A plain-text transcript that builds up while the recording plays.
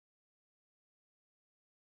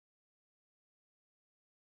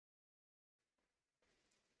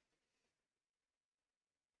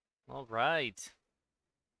All right.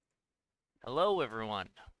 Hello, everyone.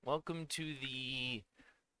 Welcome to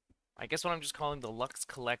I guess what I'm just calling the Lux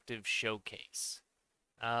Collective Showcase.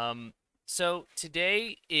 Um, so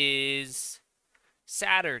today is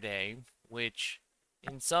Saturday, which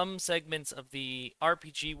in some segments of the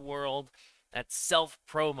RPG world, that's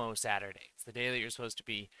self-promo Saturday. It's the day that you're supposed to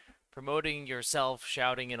be promoting yourself,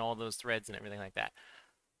 shouting in all those threads and everything like that.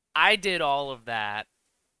 I did all of that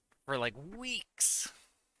for like weeks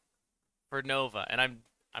for Nova, and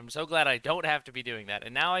I'm so glad I don't have to be doing that.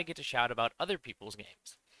 And now I get to shout about other people's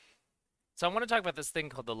games. So I want to talk about this thing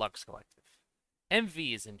called the Lux Collective.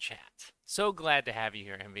 MV is in chat. So glad to have you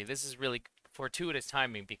here, MV. This is really fortuitous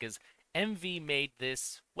timing because MV made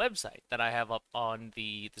this website that I have up on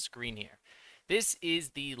the screen here. This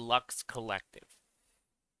is the Lux Collective.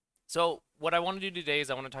 So what I want to do today is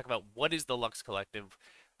I want to talk about what is the Lux Collective,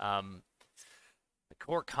 the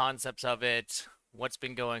core concepts of it, what's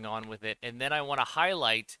been going on with it, and then I want to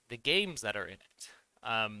highlight the games that are in it.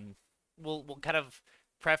 We'll kind of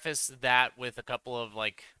preface that with a couple of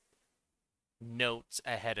like notes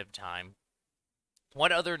ahead of time.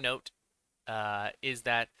 One other note is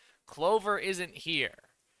that Clover isn't here.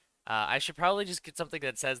 I should probably just get something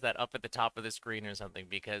that says that up at the top of the screen or something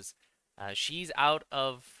because she's out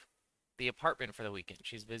of the apartment for the weekend.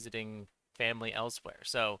 She's visiting family elsewhere.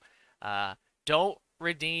 So don't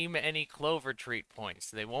redeem any Clover treat points.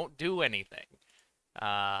 They won't do anything.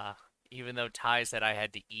 Even though Ty said I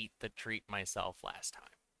had to eat the treat myself last time.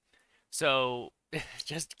 So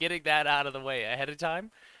just getting that out of the way ahead of time.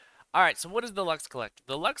 All right, so what is the Lux Collective?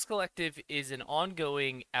 The Lux Collective is an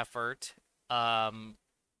ongoing effort,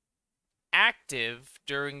 active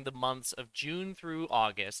during the months of June through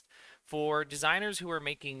August for designers who are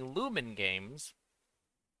making Lumen games.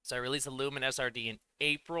 So I released a Lumen SRD in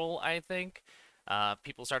April, I think.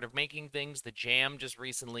 People started making things. The jam just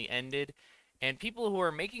recently ended. And people who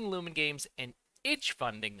are making Lumen games and itch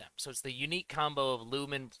funding them. So it's the unique combo of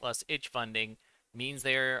Lumen plus itch funding means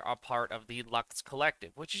they're a part of the Lux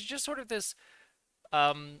Collective, which is just sort of this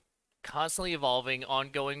constantly evolving,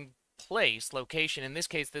 ongoing place, location, in this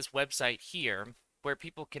case, this website here, where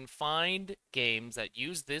people can find games that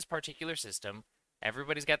use this particular system.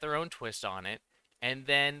 Everybody's got their own twist on it, and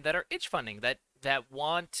then that are itch funding, that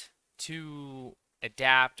want to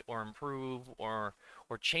adapt or improve or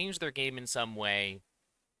change their game in some way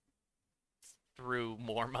through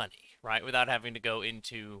more money, right? Without having to go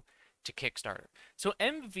into Kickstarter. So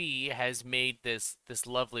MV has made this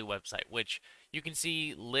lovely website, which you can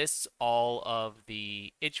see lists all of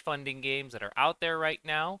the itch funding games that are out there right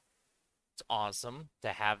now. It's awesome to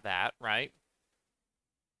have that, right?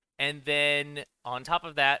 And then on top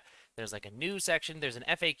of that, there's like a news section. There's an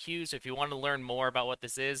FAQ. So if you want to learn more about what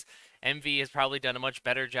this is, MV has probably done a much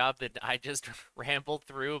better job than I just rambled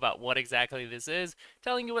through about what exactly this is,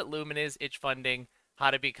 telling you what Lumen is, itch funding, how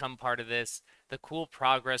to become part of this, the cool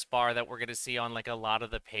progress bar that we're going to see on like a lot of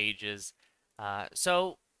the pages.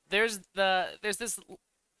 So there's this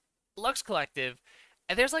Lux Collective,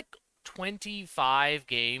 and there's like 25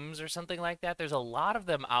 games or something like that. There's a lot of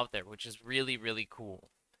them out there, which is really, really cool.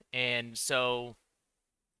 And so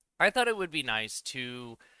I thought it would be nice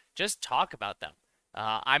to just talk about them.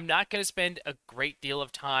 I'm not going to spend a great deal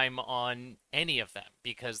of time on any of them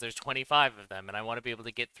because there's 25 of them and I want to be able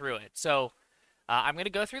to get through it. So I'm going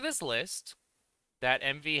to go through this list that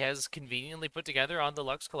MV has conveniently put together on the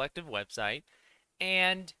Lux Collective website.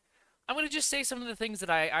 And I'm going to just say some of the things that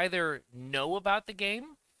I either know about the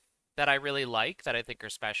game that I really like, that I think are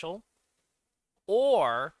special,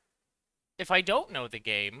 or if I don't know the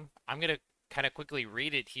game, I'm going to kind of quickly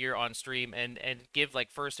read it here on stream and give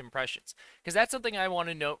like first impressions. Because that's something I want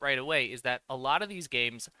to note right away is that a lot of these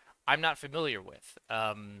games I'm not familiar with.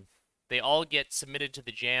 They all get submitted to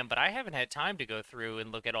the jam, but I haven't had time to go through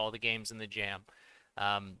and look at all the games in the jam.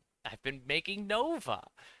 I've been making Nova.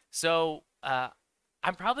 So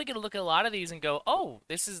I'm probably going to look at a lot of these and go, oh,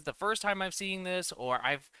 this is the first time I've seen this, or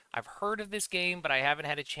I've heard of this game, but I haven't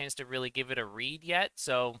had a chance to really give it a read yet.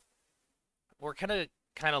 So we're kind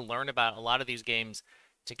of learn about a lot of these games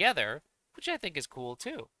together, which I think is cool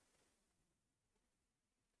too.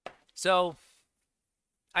 So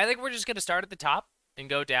I think we're just going to start at the top and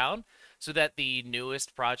go down so that the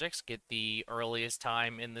newest projects get the earliest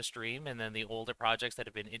time in the stream, and then the older projects that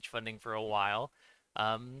have been itch funding for a while,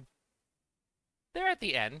 they're at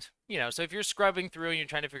the end. So if you're scrubbing through and you're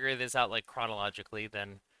trying to figure this out like chronologically,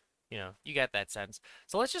 then, you get that sense.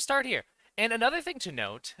 So let's just start here. And another thing to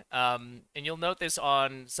note, and you'll note this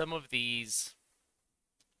on some of these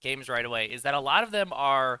games right away, is that a lot of them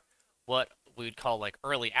are what we would call like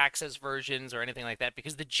early access versions or anything like that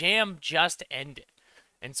because the jam just ended.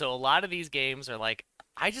 And so a lot of these games are like,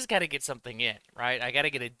 I just got to get something in, right? I got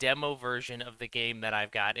to get a demo version of the game that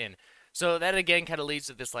I've got in. So that again kind of leads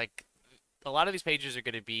to this like a lot of these pages are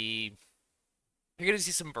going to be you're going to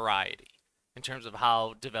see some variety in terms of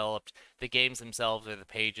how developed the games themselves or the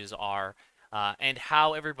pages are, and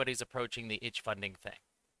how everybody's approaching the itch funding thing.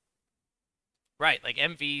 Right, like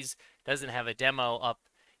MVs doesn't have a demo up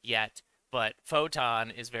yet, but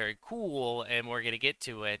Photon is very cool, and we're going to get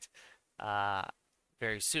to it uh,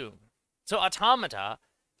 very soon. So Automata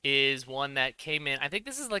is one that came in. I think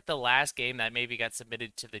this is like the last game that maybe got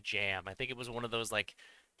submitted to the Jam. I think it was one of those like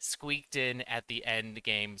squeaked in at the end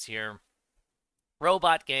games here.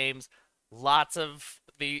 Robot games, lots of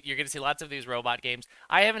you're going to see lots of these robot games.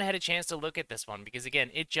 I haven't had a chance to look at this one because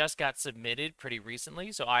again, it just got submitted pretty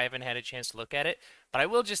recently, so I haven't had a chance to look at it. But I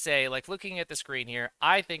will just say, like looking at the screen here,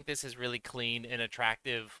 I think this is really clean and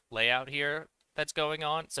attractive layout here that's going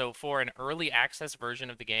on. So for an early access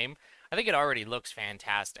version of the game, I think it already looks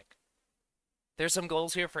fantastic. There's some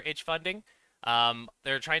goals here for itch funding.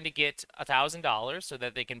 They're trying to get $1,000 so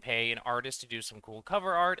that they can pay an artist to do some cool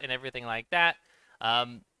cover art and everything like that.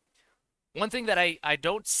 Um, One thing that I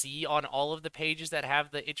don't see on all of the pages that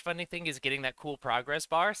have the itch funding thing is getting that cool progress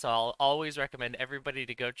bar. So I'll always recommend everybody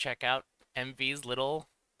to go check out MV's little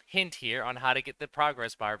hint here on how to get the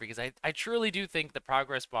progress bar because I truly do think the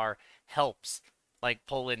progress bar helps like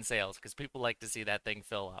pull in sales because people like to see that thing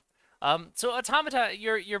fill up. So Automata,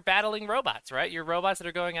 you're battling robots, right? You're robots that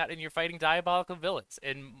are going out and you're fighting diabolical villains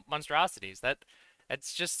and monstrosities. That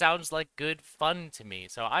just sounds like good fun to me.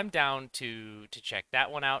 So I'm down to check that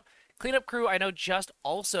one out. Cleanup Crew, I know just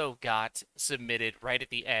also got submitted right at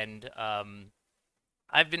the end.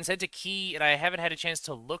 I've been sent a key and I haven't had a chance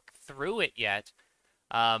to look through it yet.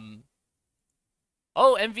 Um,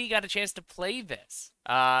 oh, MV got a chance to play this.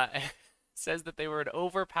 Says that they were an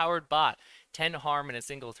overpowered bot, 10 harm in a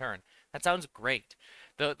single turn. That sounds great.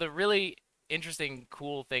 The really interesting,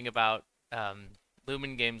 cool thing about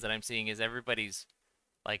Lumen games that I'm seeing is everybody's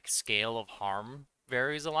like scale of harm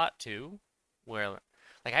varies a lot too. Where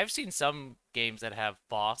like I've seen some games that have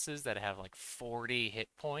bosses that have like 40 hit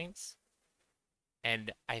points,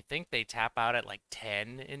 and I think they tap out at like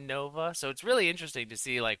 10 in Nova. So it's really interesting to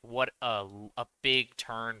see like what a big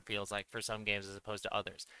turn feels like for some games as opposed to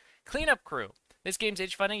others. Cleanup Crew. This game's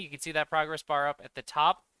itch funding. You can see that progress bar up at the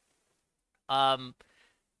top. Um,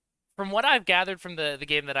 from what I've gathered from the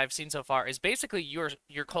game that I've seen so far is basically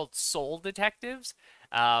you're called soul detectives.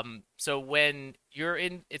 So when you're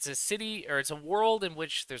in, it's a city or it's a world in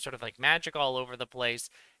which there's sort of like magic all over the place,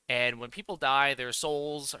 and when people die, their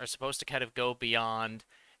souls are supposed to kind of go beyond,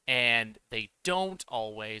 and they don't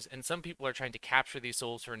always. And some people are trying to capture these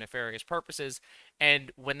souls for nefarious purposes.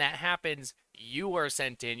 And when that happens, you are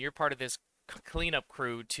sent in. You're part of this cleanup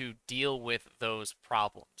crew to deal with those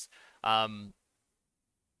problems. Um,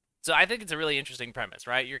 so I think it's a really interesting premise,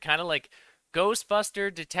 right? You're kind of like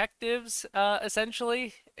Ghostbuster detectives,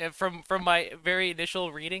 essentially, from my very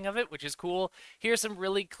initial reading of it, which is cool. Here's some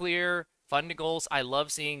really clear funding goals. I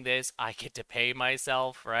love seeing this. I get to pay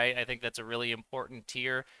myself, right? I think that's a really important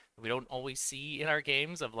tier we don't always see in our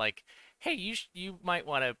games of like, hey, you might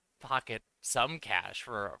want to pocket some cash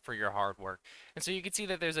for your hard work. And so you can see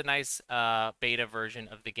that there's a nice beta version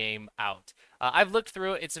of the game out. I've looked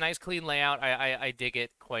through it. It's a nice clean layout. I dig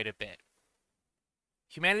it quite a bit.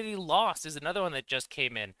 Humanity Lost is another one that just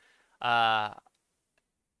came in. Uh,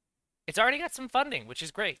 it's already got some funding, which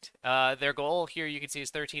is great. Their goal here you can see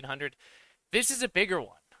is 1,300. This is a bigger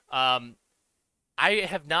one. I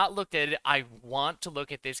have not looked at it. I want to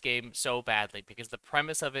look at this game so badly because the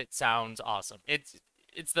premise of it sounds awesome.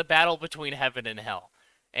 It's the battle between heaven and hell.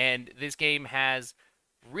 And this game has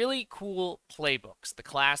really cool playbooks. The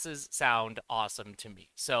classes sound awesome to me.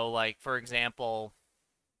 So like for example,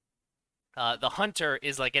 the hunter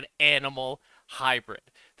is like an animal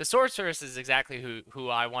hybrid. The sorceress is exactly who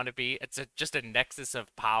I want to be. It's just a nexus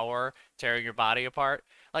of power tearing your body apart.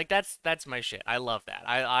 Like that's my shit. I love that.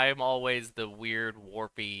 I'm always the weird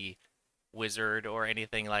warpy wizard or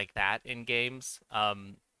anything like that in games.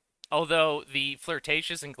 Although the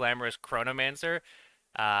flirtatious and glamorous chronomancer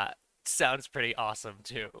uh sounds pretty awesome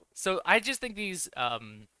too. So I just think these the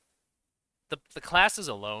classes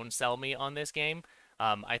alone sell me on this game.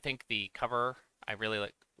 I think the cover, I really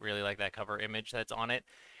like that cover image that's on it.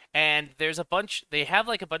 And there's a bunch, they have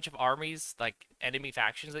like a bunch of armies, like enemy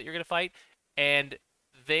factions that you're gonna fight, and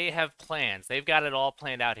they have plans. They've got it all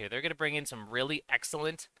planned out here. They're gonna bring in some really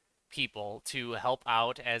excellent people to help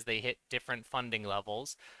out as they hit different funding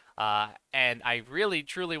levels. And I really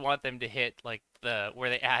truly want them to hit like the where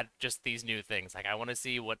they add just these new things. Like I want to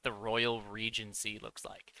see what the Royal Regency looks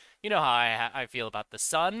like. You know how I feel about the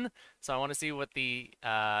sun, so I want to see what the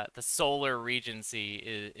Solar Regency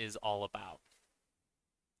is all about.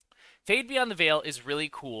 Fade Beyond the Veil is really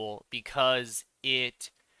cool because it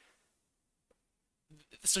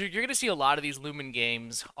so you're going to see a lot of these Lumen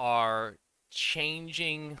games are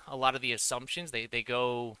changing a lot of the assumptions. They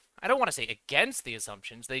go I don't want to say against the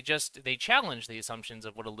assumptions. They challenge the assumptions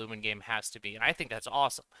of what a Lumen game has to be, and I think that's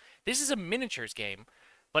awesome. This is a miniatures game,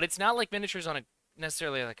 but it's not like miniatures on a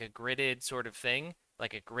necessarily like a gridded sort of thing,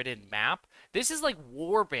 like a gridded map. This is like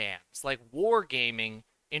war bands, like war gaming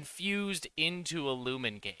infused into a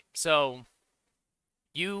Lumen game. So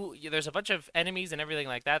there's a bunch of enemies and everything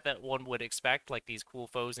like that that one would expect, like these cool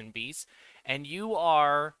foes and beasts, and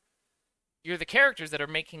you're the characters that are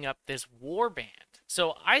making up this war band.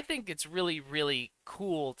 So I think it's really really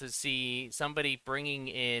cool to see somebody bringing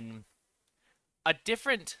in a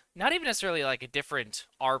different, not even necessarily like a different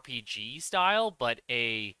RPG style, but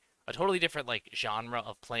a totally different like genre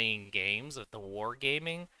of playing games, of the war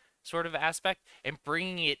gaming sort of aspect, and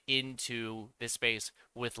bringing it into this space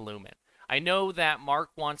with Lumen. I know that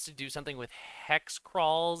Mark wants to do something with hex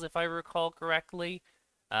crawls, if I recall correctly,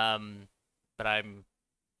 but I'm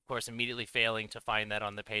of course immediately failing to find that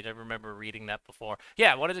on the page. I remember reading that before.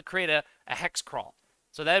 Yeah, I wanted to create a hex crawl.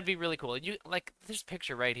 So that'd be really cool. And you like this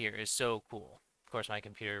picture right here is so cool. Of course, my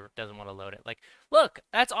computer doesn't want to load it. Like, look,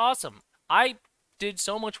 that's awesome. I did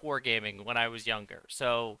so much wargaming when I was younger.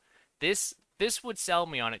 So this would sell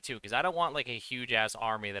me on it too, because I don't want like a huge ass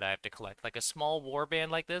army that I have to collect. Like a small warband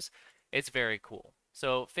like this, it's very cool.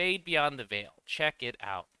 So Fade Beyond the Veil, check it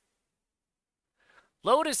out.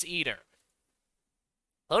 Lotus Eater.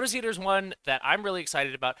 Lotus Eater is one that I'm really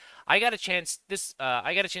excited about. I got a chance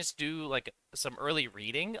to do like some early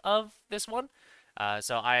reading of this one.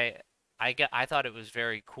 So I thought it was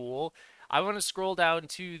very cool. I want to scroll down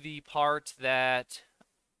to the part that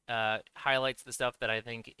highlights the stuff that I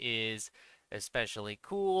think is especially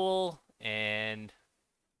cool. And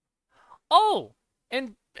oh,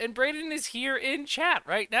 and Brayden is here in chat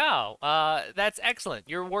right now. That's excellent.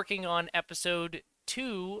 You're working on episode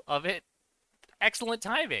 2 of it. Excellent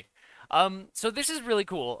timing. So this is really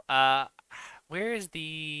cool. Where is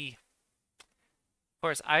the? Of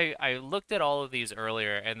course, I looked at all of these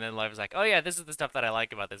earlier, and then I was like, oh yeah, this is the stuff that I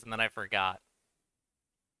like about this, and then I forgot.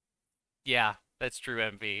 Yeah, that's true,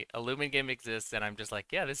 MV. A Lumen game exists, and I'm just like,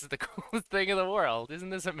 yeah, this is the coolest thing in the world. Isn't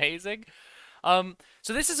this amazing? So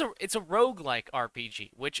this is it's a roguelike RPG,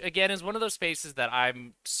 which again is one of those spaces that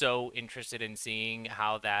I'm so interested in seeing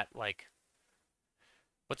how that like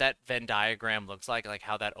what that Venn diagram looks like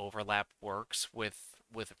how that overlap works with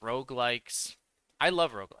roguelikes. I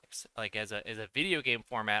love roguelikes. Like as a video game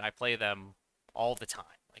format, I play them all the time.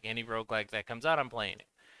 Like any roguelike that comes out, I'm playing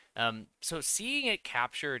it. So seeing it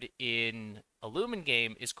captured in a Lumen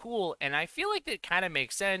game is cool, and I feel like that kind of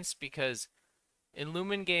makes sense because in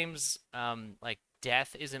Lumen games, like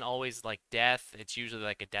death isn't always like death. It's usually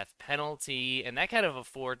like a death penalty, and that kind of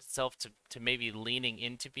affords itself to maybe leaning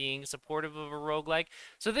into being supportive of a roguelike.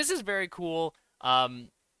 So this is very cool.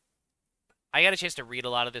 I got a chance to read a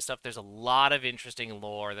lot of this stuff. There's a lot of interesting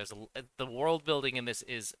lore. The world building in this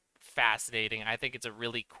is fascinating. I think it's a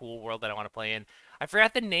really cool world that I want to play in. I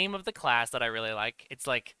forgot the name of the class that I really like. It's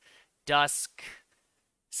like Dusk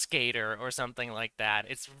Skater or something like that.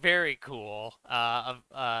 It's very cool.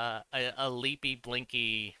 A leapy,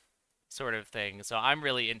 blinky sort of thing. So I'm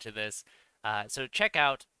really into this. So check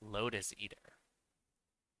out Lotus Eater.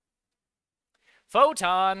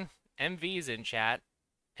 Photon. MV's in chat.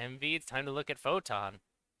 MV, it's time to look at Photon.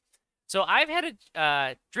 So I've had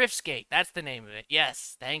a Drift Skate. That's the name of it.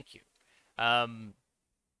 Yes, thank you. The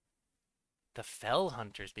Fell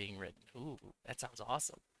Hunters being written. Ooh, that sounds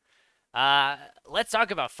awesome. Let's talk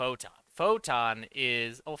about Photon. Photon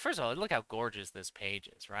is, oh, first of all, look how gorgeous this page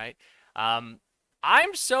is, right?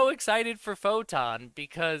 I'm so excited for Photon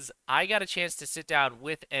because I got a chance to sit down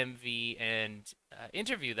with MV and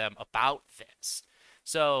interview them about this.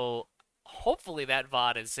 So hopefully that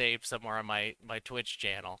VOD is saved somewhere on my Twitch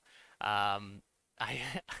channel. I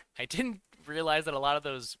I didn't realize that a lot of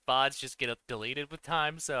those VODs just get deleted with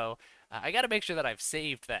time, so I got to make sure that I've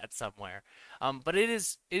saved that somewhere. But it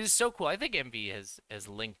is so cool. I think MV has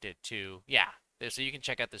linked it to, yeah. So you can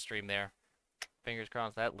check out the stream there. Fingers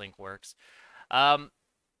crossed that link works.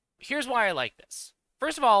 Here's why I like this.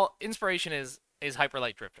 First of all, inspiration is Hyper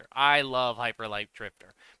Light Drifter. I love Hyper Light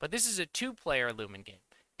Drifter, but this is a 2-player Lumen game,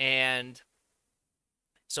 and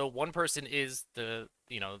so one person is the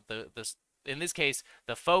in this case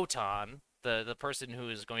the Photon, the person who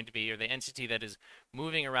is going to be, or the entity that is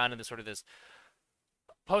moving around in this sort of this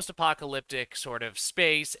post-apocalyptic sort of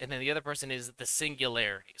space, and then the other person is the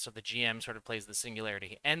singularity. So the GM sort of plays the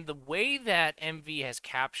singularity. And the way that MV has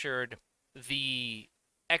captured the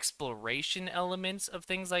exploration elements of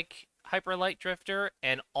things like Hyper Light Drifter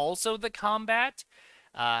and also the combat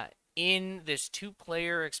uh, in this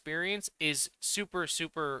two-player experience is super,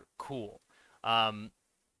 super cool. Um,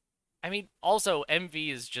 I mean, also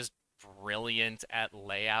MV is just brilliant at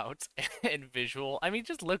layout and visual. I mean,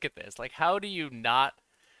 just look at this. Like, how do you not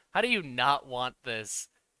want this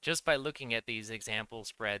just by looking at these example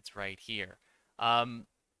spreads right here? Um,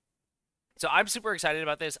 so I'm super excited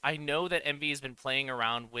about this. I know that MV has been playing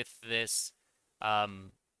around with this,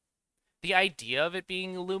 um, the idea of it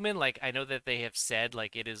being Lumen. Like, I know that they have said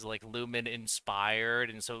like it is like Lumen inspired,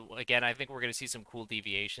 and so again, I think we're gonna see some cool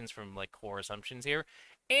deviations from like core assumptions here.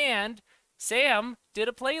 And Sam did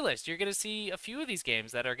a playlist. You're gonna see a few of these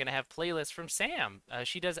games that are gonna have playlists from Sam.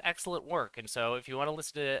 She does excellent work, and so if you want to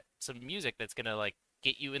listen to some music that's gonna like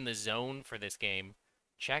get you in the zone for this game,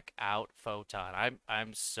 check out Photon.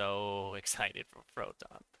 I'm so excited for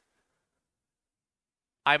Photon.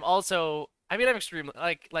 I'm also, I mean, I'm extremely,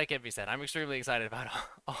 like Envy said, I'm extremely excited about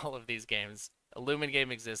all of these games. A Lumen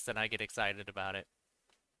game exists, and I get excited about it.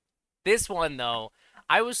 This one, though,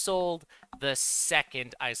 I was sold the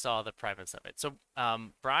second I saw the premise of it. So,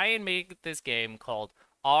 Brian made this game called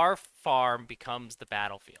Our Farm Becomes the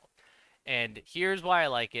Battlefield. And here's why I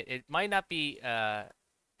like it. It might not be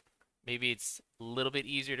maybe it's a little bit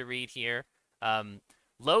easier to read here. Um,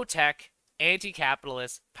 Low tech,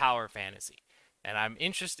 anti-capitalist, power fantasy, and I'm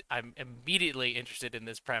immediately interested in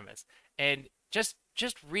this premise. And just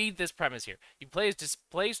read this premise here. You play as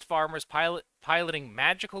displaced farmers piloting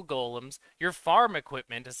magical golems, your farm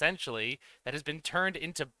equipment essentially that has been turned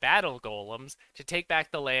into battle golems to take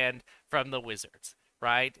back the land from the wizards.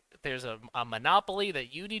 Right? There's a monopoly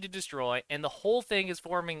that you need to destroy, and the whole thing is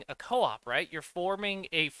forming a co-op, right? You're forming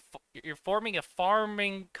a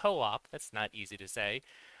farming co-op. That's not easy to say.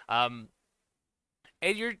 Um,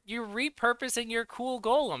 and you're repurposing your cool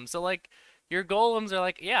golem. So like your golems are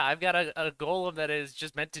like, yeah, I've got a golem that is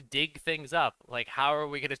just meant to dig things up. Like, how are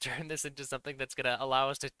we gonna turn this into something that's gonna allow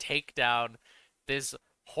us to take down this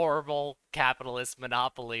horrible capitalist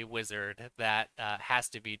monopoly wizard that has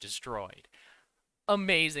to be destroyed?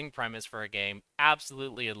 Amazing premise for a game.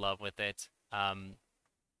 Absolutely in love with it. And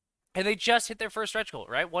they just hit their first stretch goal,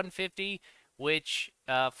 right? 150, which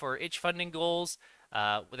for itch funding goals,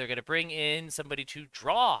 they're going to bring in somebody to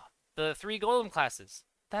draw the 3 golem classes.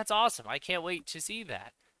 That's awesome. I can't wait to see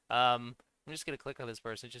that. I'm just going to click on this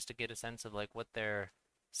person just to get a sense of like what their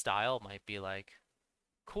style might be like.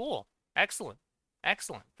 Cool. Excellent.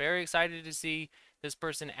 Excellent. Very excited to see this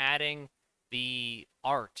person adding the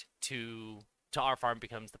art to Our Farm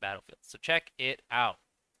Becomes the Battlefield. So check it out.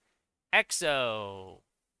 EXO.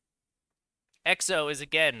 EXO is,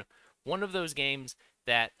 again, one of those games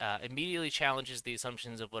that immediately challenges the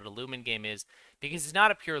assumptions of what a Lumen game is, because it's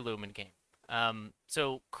not a pure Lumen game.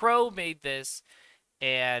 So Crow made this,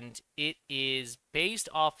 and it is based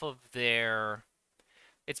off of their...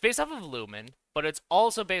 It's based off of Lumen, but it's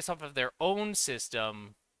also based off of their own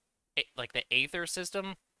system, like the Aether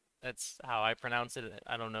system. That's how I pronounce it.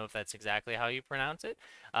 I don't know if that's exactly how you pronounce it.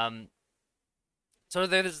 Um, so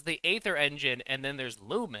there's the Aether engine, and then there's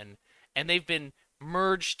Lumen, and they've been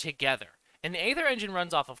merged together. And the Aether engine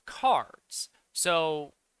runs off of cards.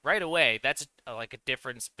 So right away, that's like a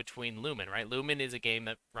difference between Lumen, right? Lumen is a game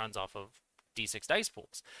that runs off of D6 dice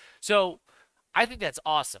pools. So I think that's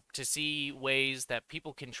awesome to see ways that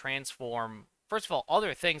people can transform, first of all,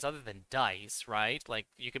 other things other than dice, right? Like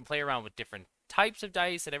you can play around with different types of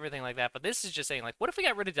dice and everything like that. But this is just saying, like, what if we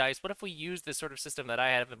got rid of dice? What if we use this sort of system that I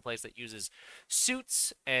have in place that uses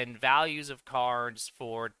suits and values of cards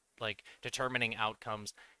for like determining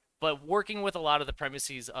outcomes, but working with a lot of the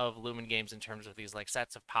premises of Lumen games in terms of these like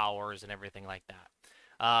sets of powers and everything like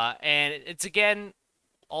that. And it's again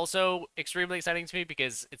also extremely exciting to me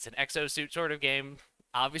because it's an exosuit sort of game.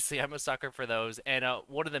 Obviously, I'm a sucker for those. And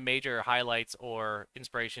one of the major highlights or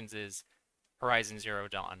inspirations is Horizon Zero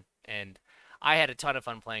Dawn. And I had a ton of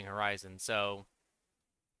fun playing Horizon. So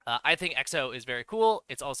I think EXO is very cool.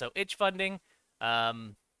 It's also itch funding. I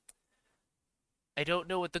don't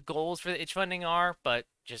know what the goals for the itch funding are, but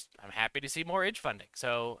just I'm happy to see more itch funding.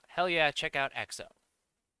 So hell yeah, check out EXO.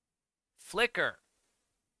 Flicker.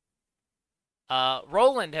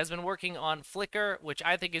 Roland has been working on Flicker, which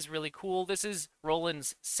I think is really cool. This is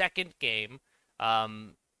Roland's second game.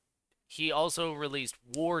 He also released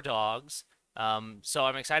War Dogs. So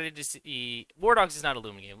I'm excited to see. War Dogs is not a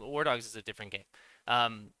Lumen game. War Dogs is a different game.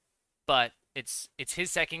 but it's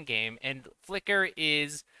his second game, and Flicker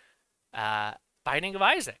is uh, Binding of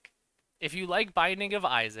Isaac. If you like Binding of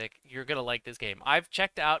Isaac, you're gonna like this game. I've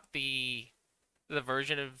checked out the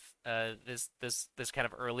version of this kind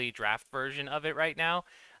of early draft version of it right now.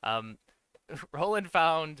 Um, Roland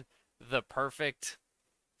found the perfect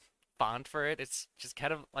font for it. It's just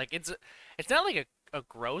kind of like it's not like a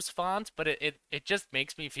gross font, but it just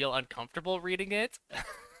makes me feel uncomfortable reading it.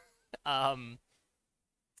 um,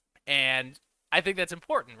 and I think that's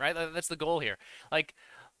important, right? That's the goal here. Like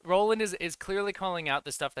Roland is clearly calling out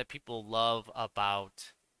the stuff that people love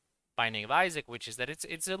about Binding of Isaac, which is that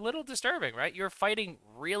it's a little disturbing, right? You're fighting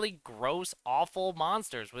really gross, awful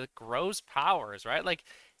monsters with gross powers, right? Like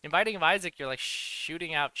in Binding of Isaac, you're like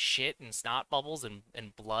shooting out shit and snot bubbles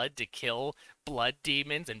and blood to kill blood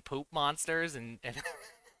demons and poop monsters and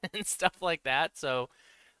and stuff like that. So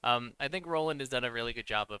I think Roland has done a really good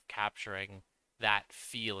job of capturing that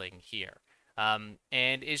feeling here. And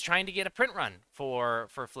is trying to get a print run for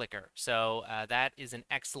Flickr. So that is an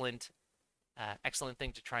excellent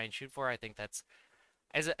thing to try and shoot for. I think that's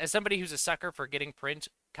as somebody who's a sucker for getting print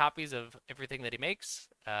copies of everything that he makes.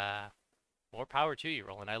 More power to you,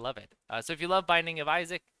 Roland. I love it. So if you love Binding of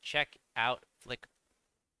Isaac, check out Flickr.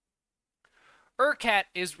 Urcat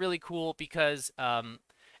is really cool because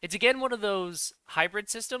it's again one of those hybrid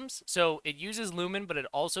systems. So it uses Lumen, but it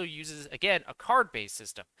also uses again a card-based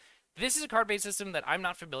system. This is a card-based system that I'm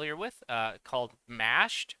not familiar with, called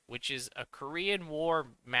Mashed, which is a Korean War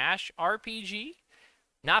MASH RPG.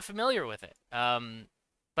 Not familiar with it.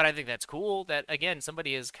 But I think that's cool that, again,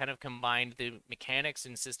 somebody has kind of combined the mechanics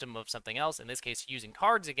and system of something else, in this case, using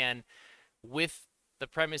cards again, with the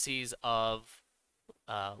premises of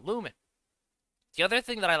Lumen. The other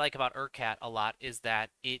thing that I like about Urcat a lot is that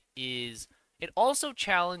it also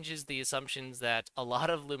challenges the assumptions that a lot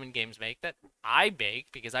of Lumen games make, that I make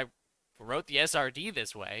because I wrote the SRD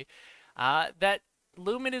this way, that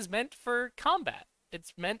Lumen is meant for combat.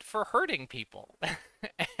 It's meant for hurting people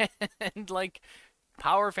and like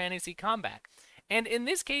power fantasy combat. And in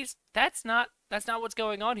this case, that's not what's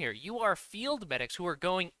going on here. You are field medics who are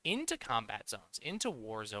going into combat zones, into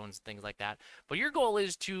war zones, things like that. But your goal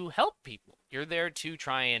is to help people. You're there to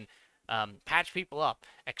try and patch people up,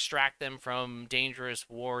 extract them from dangerous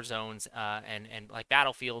war zones and like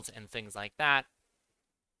battlefields and things like that.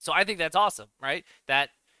 So I think that's awesome, right? That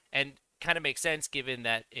and kind of makes sense given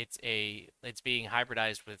that it's being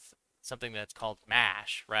hybridized with something that's called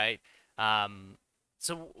MASH, right?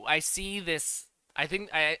 So I see this. I think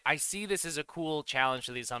I see this as a cool challenge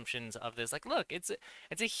to the assumptions of this. Like, look, it's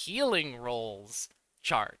a healing rolls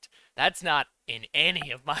chart. That's not in any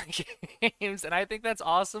of my games, and I think that's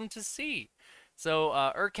awesome to see. So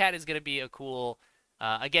Urcat is going to be a cool,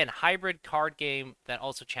 again, hybrid card game that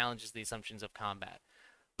also challenges the assumptions of combat.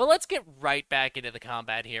 But let's get right back into the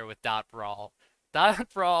combat here with Dot Brawl. Dot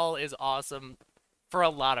Brawl is awesome for a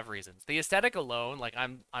lot of reasons. The aesthetic alone, like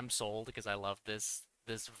I'm sold because I love this.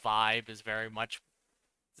 This vibe is very much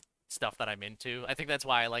stuff that I'm into. I think that's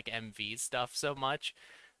why I like MV stuff so much.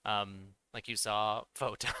 Like you saw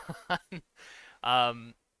Photon.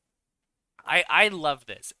 um, I love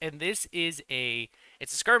this, and this is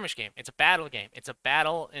it's a skirmish game. It's a battle game. It's a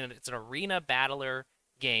battle, and it's an arena battler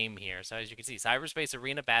game here. So as you can see, cyberspace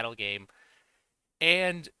arena battle game,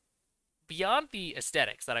 and beyond the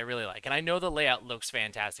aesthetics that I really like, and I know the layout looks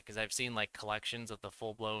fantastic because I've seen like collections of the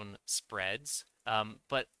full-blown spreads,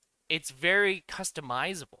 but it's very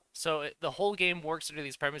customizable. So the whole game works under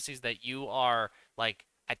these premises that you are like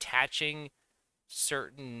attaching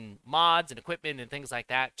certain mods and equipment and things like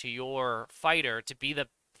that to your fighter to be the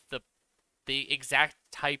exact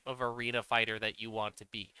type of arena fighter that you want to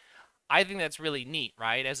be. I think that's really neat,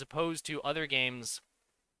 right? As opposed to other games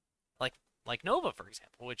like Nova, for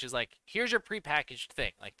example, which is like, here's your prepackaged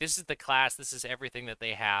thing. Like, this is the class, this is everything that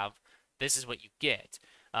they have, this is what you get.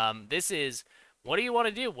 This is, what do you want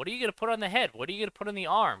to do? What are you going to put on the head? What are you going to put on the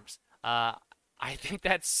arms? I think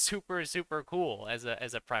that's super, super cool as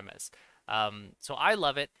a premise. So I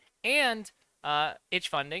love it. And itch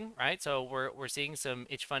funding, right? So we're seeing some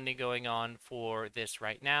itch funding going on for this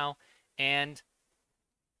right now. And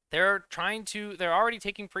they're already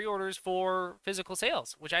taking pre-orders for physical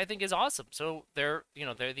sales, which I think is awesome. So the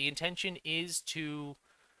intention is to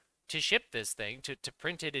ship this thing, to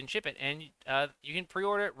print it and ship it, and you can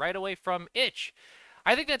pre-order it right away from itch.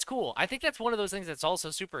 I think that's cool. I think that's one of those things that's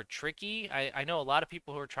also super tricky. I know a lot of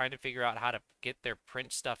people who are trying to figure out how to get their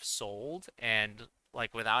print stuff sold and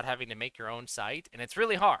like without having to make your own site, and it's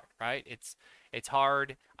really hard, right? It's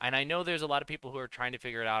hard, and I know there's a lot of people who are trying to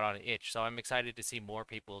figure it out on itch, so I'm excited to see more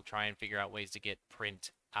people try and figure out ways to get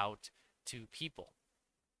print out to people.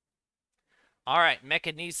 All right,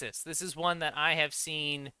 Mechanesis. This is one that I have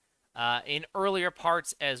seen in earlier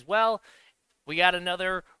parts as well. We got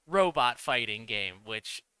another robot fighting game,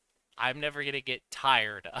 which I'm never gonna get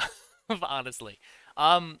tired of, honestly.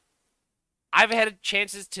 Um, I've had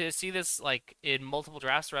chances to see this like in multiple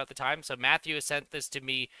drafts throughout the time. So Matthew has sent this to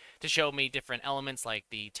me to show me different elements like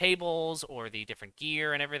the tables or the different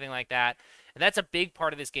gear and everything like that. And that's a big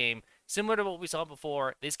part of this game. Similar to what we saw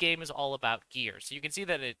before, this game is all about gear. So you can see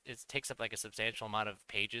that it takes up like a substantial amount of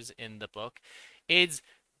pages in the book. It's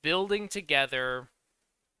building together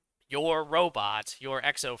your robot, your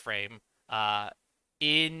exoframe, uh,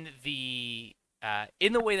 in the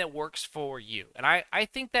way that works for you. And I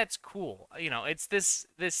think that's cool. You know, it's this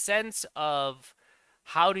sense of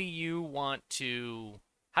how do you want to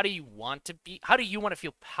how do you want to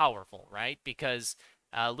feel powerful, right? Because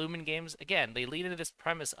Lumen games, again, they lead into this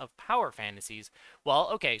premise of power fantasies. Well,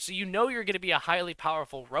 okay, so you know you're going to be a highly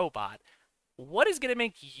powerful robot. What is going to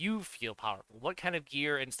make you feel powerful? What kind of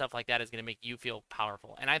gear and stuff like that is going to make you feel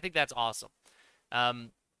powerful? And I think that's awesome.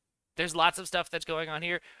 Um, there's lots of stuff that's going on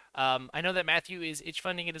here. I know that Matthew is itch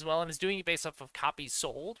funding it as well and is doing it based off of copies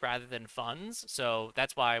sold rather than funds. So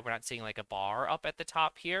that's why we're not seeing like a bar up at the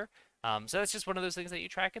top here. So that's just one of those things that you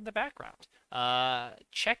track in the background.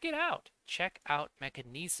 Check it out. Check out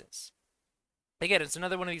Mechanesis. Again, it's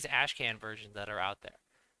another one of these Ashcan versions that are out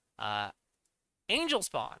there. Angel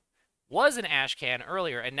Spawn was an Ashcan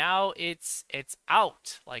earlier, and now it's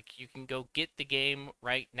out. Like you can go get the game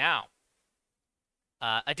right now.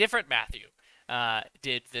 A different Matthew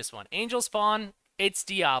did this one. Angel Spawn, it's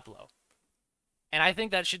Diablo. And I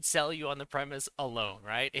think that should sell you on the premise alone,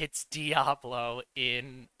 right? It's Diablo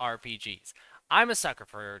in RPGs. I'm a sucker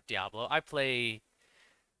for Diablo. Played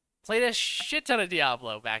a shit ton of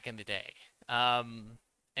Diablo back in the day. And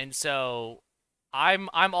so I'm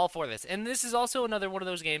all for this. And this is also another one of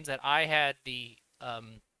those games that I had the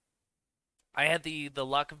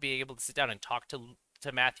luck of being able to sit down and talk to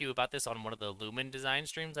Matthew about this on one of the Lumen design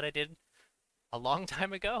streams that I did a long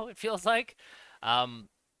time ago. It feels like,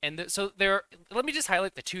 so there. Let me just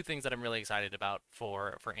highlight the two things that I'm really excited about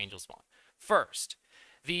for Angel Spawn. First,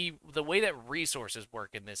 the way that resources work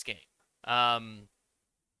in this game.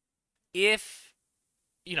 If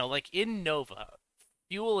you know, like in Nova,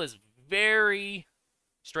 fuel is very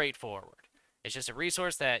straightforward. It's just a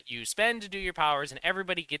resource that you spend to do your powers, and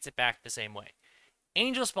everybody gets it back the same way.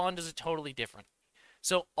 Angel Spawn does it totally different.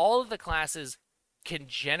 So all of the classes can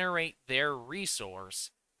generate their resource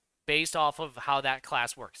based off of how that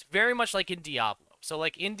class works. Very much like in Diablo. So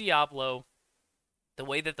like in Diablo, the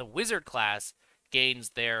way that the wizard class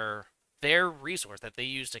gains their resource that they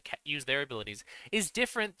use to use their abilities is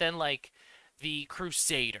different than like the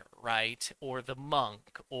crusader, right? Or the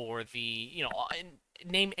monk or the, you know,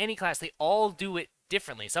 name any class, they all do it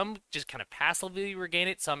differently. Some just kind of passively regain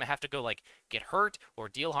it. Some have to go like get hurt or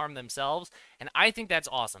deal harm themselves. And I think that's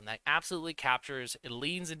awesome. That absolutely captures, it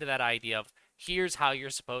leans into that idea of here's how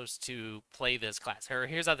you're supposed to play this class, or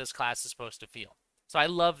here's how this class is supposed to feel. So I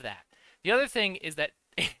love that. The other thing is that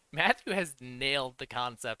Matthew has nailed the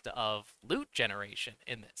concept of loot generation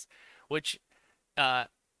in this, which uh,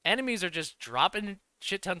 enemies are just dropping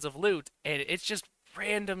shit tons of loot, and it's just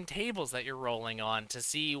random tables that you're rolling on to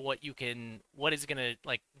see what is gonna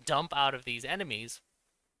like dump out of these enemies.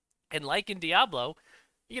 And like in Diablo,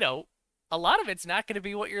 you know, a lot of it's not gonna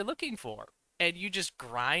be what you're looking for. And you just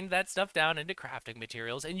grind that stuff down into crafting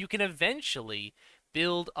materials, and you can eventually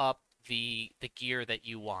build up the gear that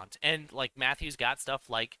you want. And like Matthew's got stuff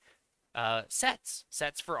like sets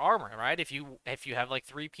for armor, right? If you have like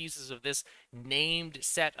three pieces of this named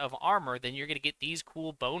set of armor, then you're gonna get these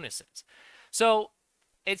cool bonuses. So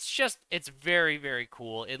it's very, very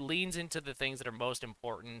cool. It leans into the things that are most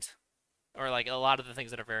important, or like a lot of the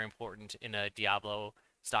things that are very important in a Diablo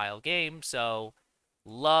style game. So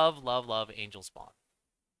love, love, love Angel Spawn.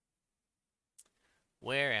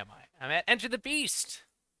 Where am I? I'm at Enter the Beast.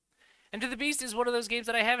 Enter the Beast is one of those games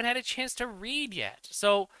that I haven't had a chance to read yet.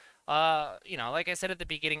 So, you know, like I said at the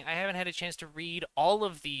beginning, I haven't had a chance to read all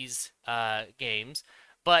of these games,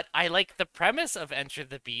 but I like the premise of Enter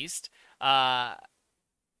the Beast.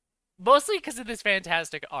 Mostly because of this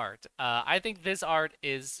fantastic art. I think this art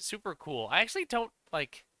is super cool. I actually don't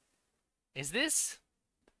like. Is this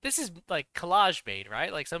is like collage made,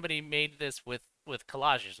 right? Like somebody made this with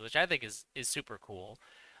collages, which I think is super cool.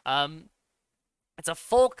 Um, it's a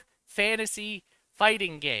folk fantasy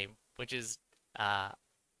fighting game, which is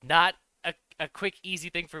not a quick, easy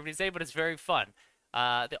thing for me to say, but it's very fun.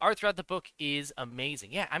 The art throughout the book is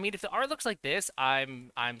amazing. Yeah, I mean, if the art looks like this,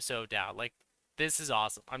 I'm so down. Like, this is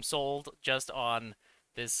awesome. I'm sold just on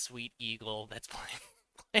this sweet eagle that's playing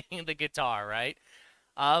playing the guitar, right?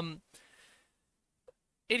 Um,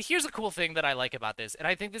 and here's a cool thing that I like about this, and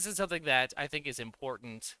I think this is something that I think is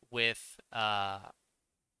important with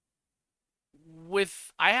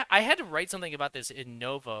I had to write something about this in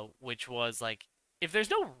Nova, which was like, if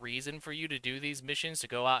there's no reason for you to do these missions to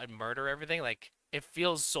go out and murder everything, like it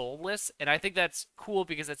feels soulless, and I think that's cool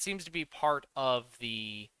because that seems to be part of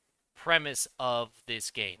the premise of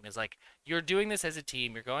this game. Is like, you're doing this as a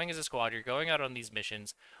team, you're going as a squad, you're going out on these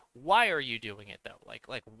missions. Why are you doing it though? Like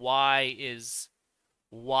why is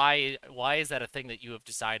that a thing that you have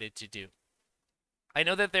decided to do? I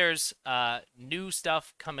know that there's new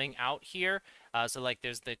stuff coming out here. So like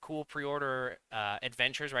there's the cool pre-order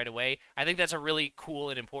adventures right away. I think that's a really cool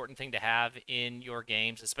and important thing to have in your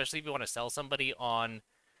games, especially if you want to sell somebody on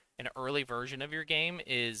an early version of your game,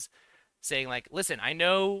 is saying like, listen, I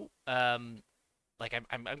know like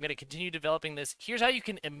I'm going to continue developing this. Here's how you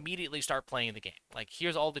can immediately start playing the game. Like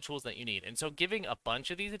here's all the tools that you need. And so giving a bunch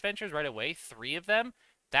of these adventures right away, 3 of them,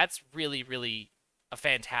 that's really really a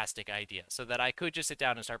fantastic idea. So that I could just sit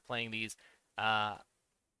down and start playing these.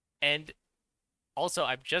 And also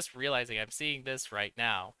I'm just realizing I'm seeing this right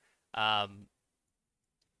now. Um,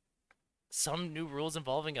 some new rules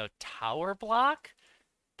involving a tower block.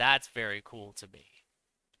 That's very cool to me.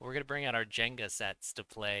 We're gonna bring out our Jenga sets to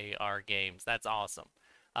play our games. That's awesome.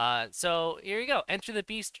 So here you go. Enter the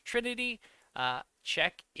Beast Trinity.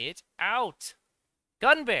 Check it out.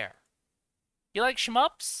 Gun Bear. You like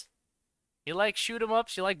shmups? You like shoot 'em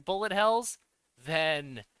ups? You like bullet hells?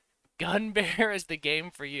 Then Gun Bear is the game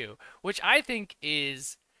for you, which I think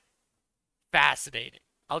is fascinating.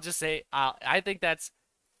 I'll just say I think that's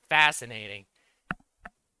fascinating.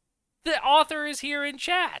 The author is here in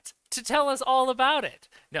chat to tell us all about it.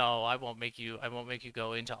 No, I won't make you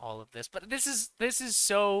go into all of this, but this is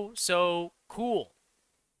so cool,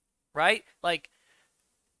 right? Like,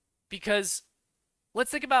 because let's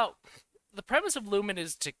think about the premise of Lumen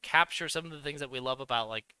is to capture some of the things that we love about,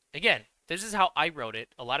 like, again, this is how I wrote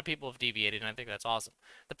it. A lot of people have deviated, and I think that's awesome.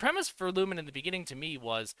 The premise for Lumen in the beginning to me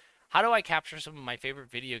was, how do I capture some of my favorite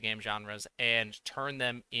video game genres and turn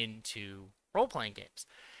them into role-playing games?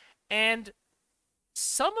 And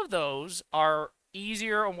some of those are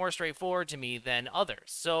easier or more straightforward to me than others.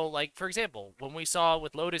 So, like, for example, when we saw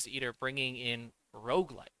with Lotus Eater bringing in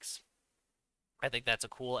roguelikes, I think that's a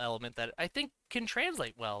cool element that I think can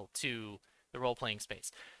translate well to the role-playing space.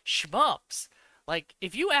 Shmups. Like,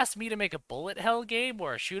 if you asked me to make a bullet hell game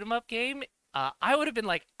or a shoot 'em up game, I would have been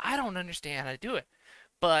like, I don't understand how to do it.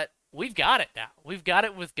 But we've got it now. We've got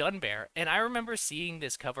it with Gun Bear. And I remember seeing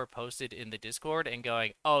this cover posted in the Discord and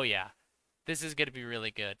going, oh yeah, this is gonna be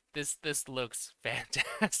really good. This looks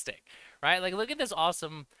fantastic, right? Like, look at this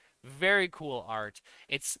awesome, very cool art.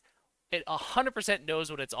 It 100% knows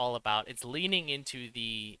what it's all about. It's leaning into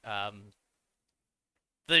the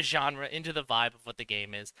genre, into the vibe of what the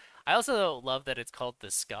game is. I also love that it's called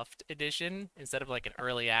the Scuffed Edition instead of like an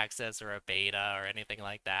early access or a beta or anything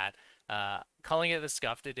like that. Calling it the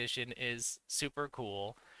Scuffed Edition is super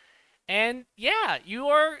cool. And yeah,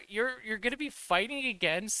 you're gonna be fighting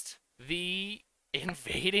against the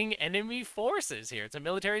invading enemy forces here. It's a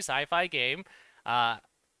military sci-fi game. Uh,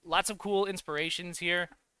 Lots of cool inspirations here.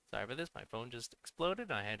 Sorry about this. My phone just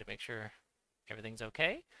exploded. I had to make sure everything's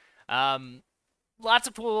okay. Um, Lots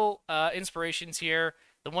of cool inspirations here.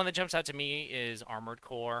 The one that jumps out to me is Armored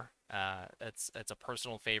Core. That's a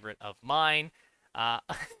personal favorite of mine. Uh,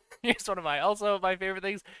 Here's one of my favorite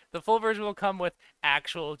things. The full version will come with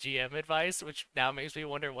actual GM advice, which now makes me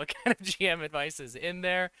wonder what kind of GM advice is in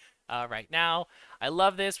there right now. I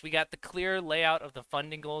love this. We got the clear layout of the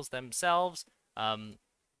funding goals themselves.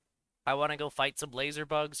 I want to go fight some laser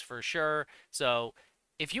bugs for sure. So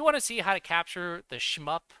if you want to see how to capture the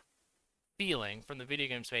shmup feeling from the video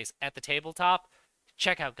game space at the tabletop,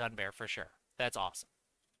 check out Gun Bear for sure. That's awesome.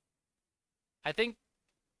 I think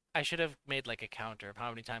I should have made like a counter of how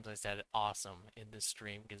many times I said awesome in this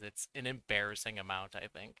stream because it's an embarrassing amount, I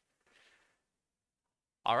think.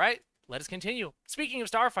 All right, let us continue. Speaking of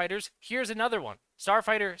starfighters, here's another one.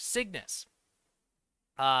 Starfighter Cygnus.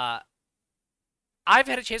 I've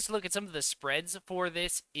had a chance to look at some of the spreads for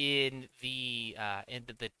this in the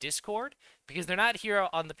Discord because they're not here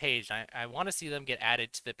on the page. I want to see them get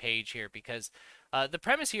added to the page here because the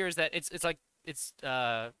premise here is that it's like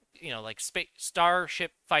like space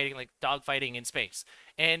starship fighting, like dog fighting in space,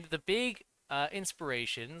 and the big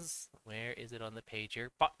inspirations. Where is it on the page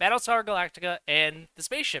here? Battlestar Galactica and the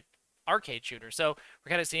spaceship arcade shooter. So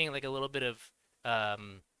we're kind of seeing like a little bit of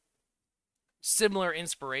similar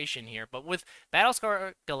inspiration here, but with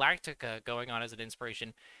Battlestar Galactica going on as an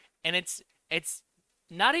inspiration, and it's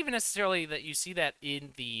not even necessarily that you see that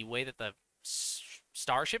in the way that the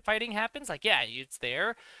starship fighting happens. Like, yeah, it's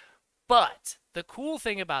there, but the cool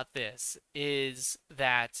thing about this is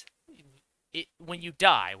that when you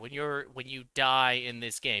die, when you die in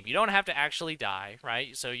this game, you don't have to actually die,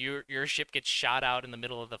 right? So your ship gets shot out in the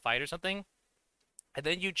middle of the fight or something, and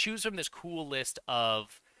then you choose from this cool list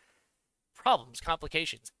of problems,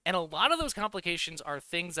 complications. And a lot of those complications are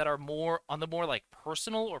things that are more on the more like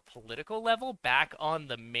personal or political level back on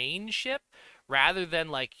the main ship rather than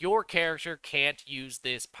like your character can't use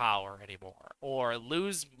this power anymore or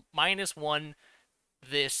lose -1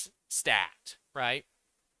 this stat, right?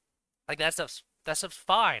 Like that stuff's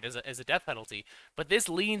fine as a death penalty, but this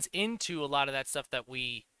leans into a lot of that stuff that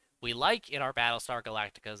we like in our Battlestar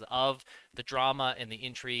Galacticas of the drama and the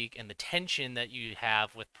intrigue and the tension that you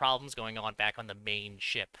have with problems going on back on the main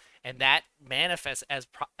ship, and that manifests as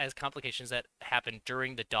complications that happen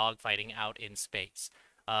during the dogfighting out in space.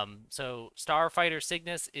 So Starfighter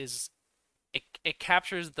Cygnus is it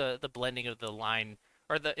captures the blending of the line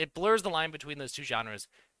or it blurs the line between those two genres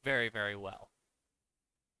very very well.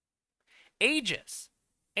 Aegis.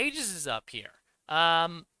 Aegis is up here.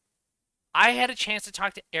 I had a chance to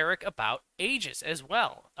talk to Eric about Aegis as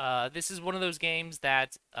well. This is one of those games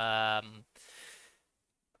that I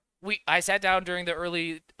sat down during the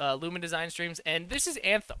early Lumen Design streams, and this is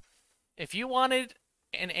Anthem. If you wanted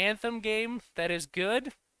an Anthem game that is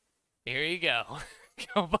good, here you go.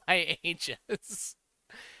 Go buy Aegis.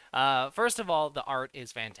 First of all, the art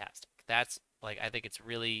is fantastic. That's like I think it's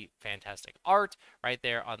really fantastic art right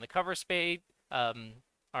there on the cover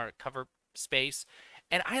or cover space,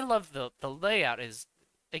 and I love the layout. Is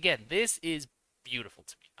again, this is beautiful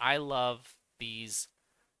to me. I love these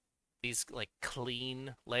like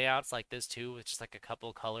clean layouts like this too, with just like a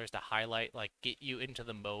couple colors to highlight, like get you into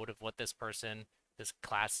the mode of what this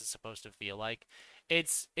class is supposed to feel like.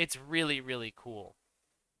 It's really really cool,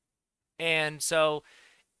 and so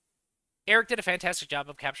Eric did a fantastic job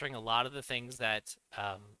of capturing a lot of the things that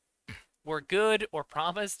were good or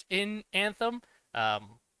promised in Anthem,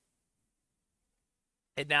 um,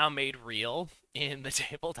 and now made real in the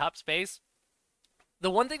tabletop space.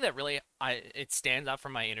 The one thing that really it stands out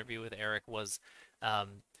from my interview with Eric was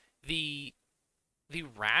um, the the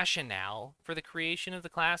rationale for the creation of the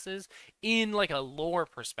classes in like a lore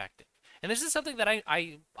perspective. And this is something that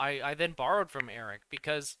I then borrowed from Eric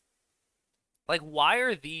because like why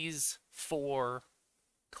are these four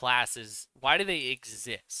classes, why do they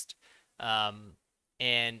exist? Um,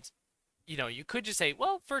 and you could just say,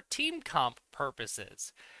 well, for team comp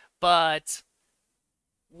purposes, but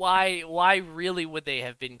why really would they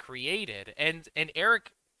have been created? And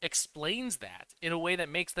Eric explains that in a way that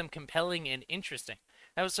makes them compelling and interesting.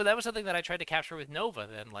 That was something that I tried to capture with Nova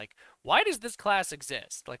then, like why does this class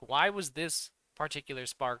exist? Like why was this particular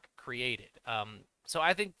spark created? So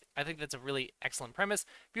I think that's a really excellent premise,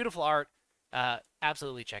 beautiful art.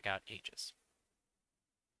 Absolutely check out Aegis.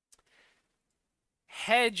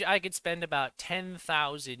 Hedge, I could spend about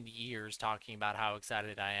 10,000 years talking about how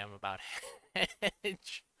excited I am about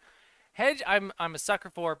Hedge. Hedge, I'm a sucker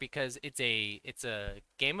for because it's a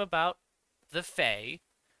game about the Fae,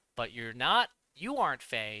 but you aren't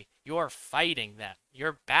Fae. You're fighting them.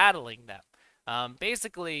 You're battling them.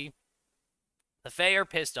 Basically, the Fae are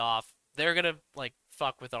pissed off. They're gonna like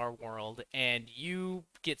fuck with our world, and you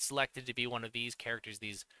get selected to be one of these characters,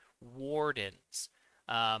 these wardens.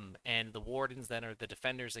 And the wardens then are the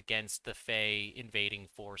defenders against the Fae invading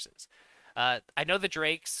forces. I know the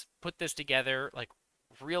Drakes put this together like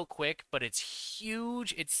real quick, but it's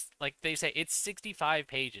huge. It's like they say, it's 65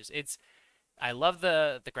 pages. I love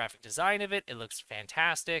the graphic design of it. It looks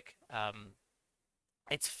fantastic.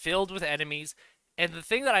 It's filled with enemies. And the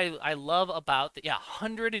thing that I love about the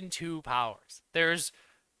 102 powers. There's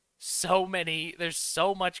so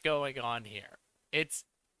much going on here.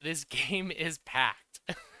 This game is packed.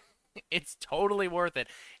 It's totally worth it.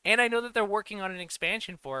 And I know that they're working on an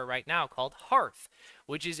expansion for it right now called Hearth,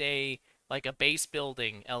 which is a base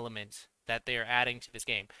building element that they're adding to this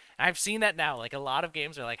game. And I've seen that now. Like a lot of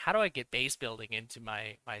games are like, how do I get base building into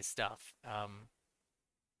my stuff?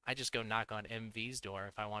 I just go knock on MV's door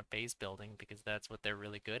if I want base building because that's what they're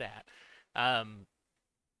really good at. Um,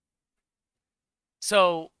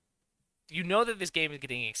 so you know that this game is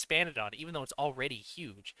getting expanded on, even though it's already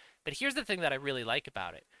huge. But here's the thing that I really like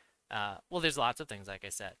about it. Well, there's lots of things, like I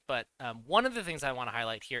said, but one of the things I want to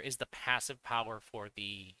highlight here is the passive power for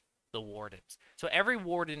the wardens. So every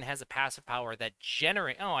warden has a passive power that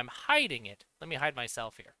generate. Oh, I'm hiding it. Let me hide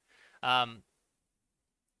myself here.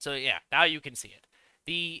 So yeah, now you can see it.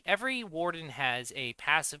 Every warden has a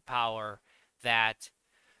passive power that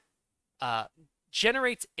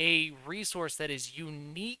generates a resource that is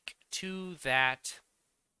unique to that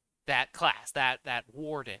class, that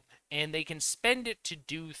warden, and they can spend it to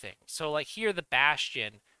do things. So like here, the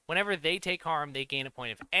Bastion, whenever they take harm, they gain a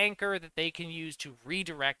point of anchor that they can use to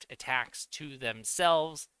redirect attacks to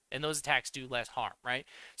themselves, and those attacks do less harm, right?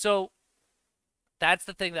 So that's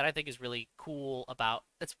the thing that I think is really cool about.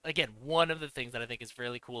 That's again one of the things that I think is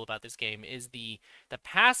really cool about this game is the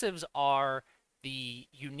passives are the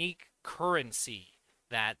unique currency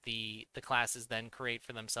that the classes then create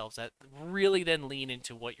for themselves that really then lean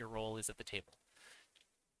into what your role is at the table.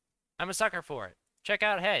 I'm a sucker for it. Check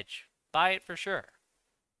out Hedge. Buy it for sure.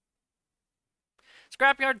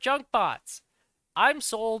 Scrapyard Junk Bots. I'm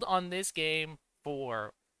sold on this game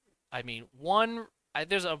for, I mean,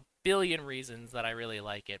 there's a billion reasons that I really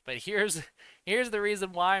like it, but here's the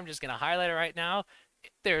reason why. I'm just gonna highlight it right now.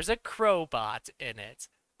 There's a Crowbot in it.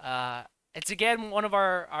 It's again one of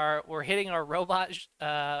our we're hitting our robot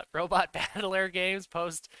battler games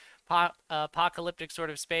post apocalyptic sort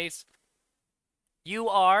of space. You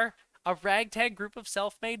are a ragtag group of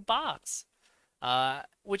self-made bots,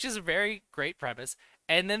 which is a very great premise.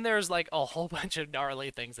 And then there's like a whole bunch of gnarly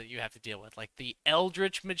things that you have to deal with, like the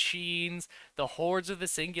Eldritch machines, the hordes of the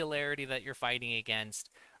Singularity that you're fighting against.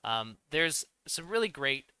 There's some really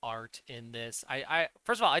great art in this. I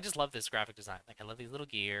first of all, I just love this graphic design. Like I love these little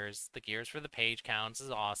gears. The gears for the page counts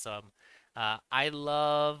is awesome. I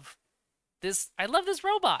love this. I love this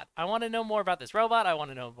robot. I want to know more about this robot. I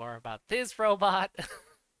want to know more about this robot.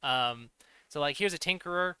 So like here's a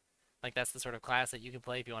Tinkerer. Like that's the sort of class that you can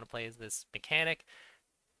play if you want to play as this mechanic.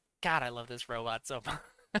 God, I love this robot so much.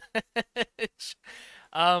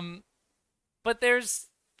 um, but there's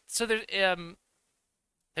three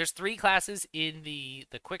classes in the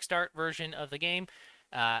quick start version of the game,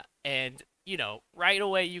 and you know right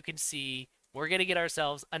away you can see we're gonna get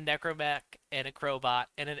ourselves a Necromech and a Crowbot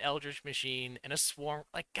and an Eldritch Machine and a Swarm.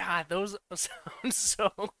 Like God, those sound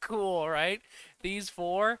so cool, right? These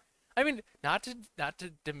four. I mean, not to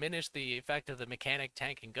diminish the effect of the Mechanic,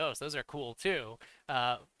 Tank, and Ghost. Those are cool too.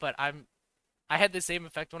 But I had the same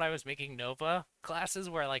effect when I was making Nova classes,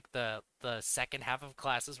 where like the second half of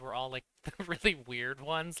classes were all like the really weird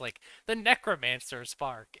ones, like the Necromancer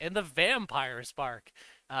Spark and the Vampire Spark.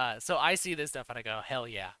 So I see this stuff and I go, hell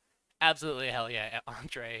yeah, absolutely hell yeah,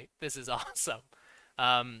 Andre, this is awesome.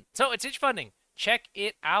 So it's itch funding. Check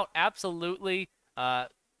it out, absolutely.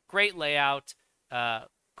 Great layout.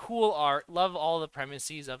 Cool art. Love all the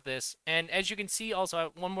premises of this. And as you can see,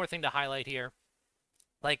 also one more thing to highlight here,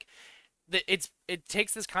 like it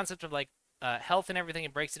takes this concept of like health and everything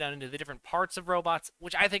and breaks it down into the different parts of robots,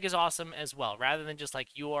 which I think is awesome as well. Rather than just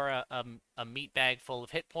like you are a meat bag full of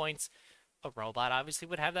hit points, a robot obviously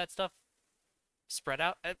would have that stuff spread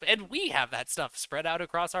out, and we have that stuff spread out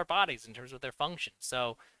across our bodies in terms of their function.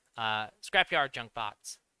 So, Scrapyard Junk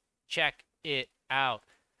Bots, check it out.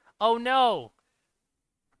 Oh no!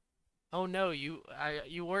 Oh no, you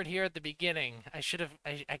weren't here at the beginning. I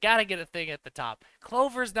gotta get a thing at the top.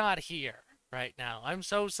 Clover's not here right now. I'm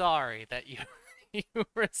so sorry that you you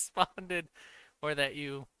responded or that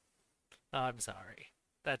you oh, I'm sorry.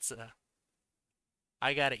 That's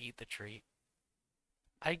I gotta eat the treat.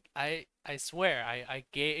 I swear I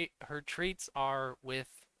gave her treats are with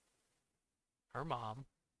her mom,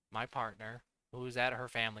 my partner, who's at her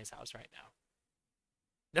family's house right now.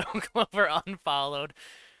 No Clover unfollowed.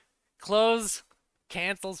 Close.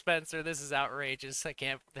 Cancel, Spencer. This is outrageous. I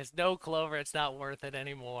can't. There's no Clover. It's not worth it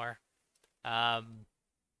anymore. Um,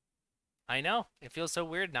 I know. It feels so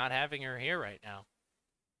weird not having her here right now.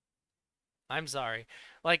 I'm sorry.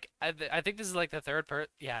 Like, I think this is like the third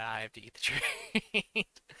Yeah, I have to eat the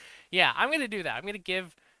treat. Yeah, I'm gonna do that. I'm gonna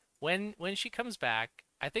give when she comes back.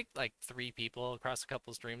 I think like three people across a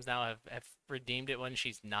couple streams now have redeemed it when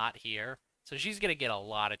she's not here. So she's gonna get a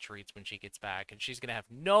lot of treats when she gets back, and she's gonna have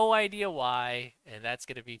no idea why, and that's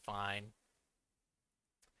gonna be fine.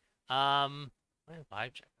 Vibe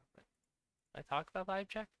check. Did I talk about vibe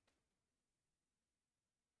check?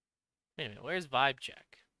 Wait a minute, where's vibe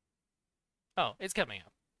check? Oh, it's coming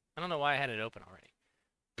up. I don't know why I had it open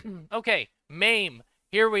already. Okay, MAME.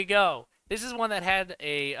 Here we go. This is one that had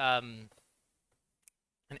a an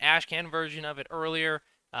Ashcan version of it earlier,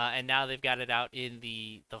 and now they've got it out in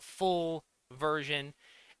the full version.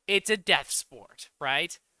 It's a death sport,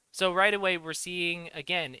 right? So right away we're seeing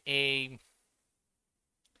again I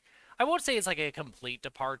won't say it's like a complete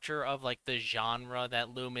departure of like the genre that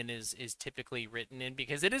Lumen is typically written in,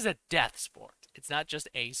 because it is a death sport. It's not just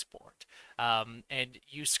a sport. And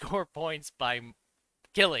you score points by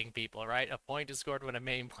killing people, right? A point is scored when a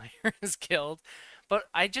main player is killed. But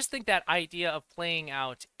I just think that idea of playing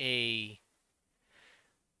out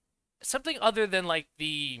something other than like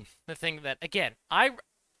the thing that again, I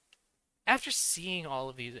after seeing all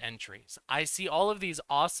of these entries, I see all of these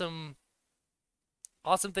awesome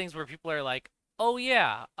things where people are like, "Oh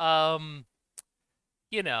yeah,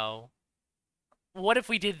 you know, what if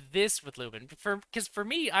we did this with Lumen?" Because for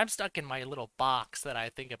me, I'm stuck in my little box that I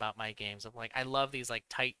think about my games. I'm like, I love these like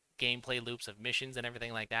tight gameplay loops of missions and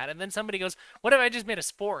everything like that. And then somebody goes, "What if I just made a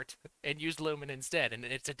sport and used Lumen instead?" And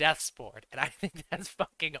it's a death sport, and I think that's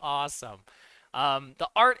fucking awesome. The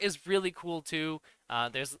art is really cool too.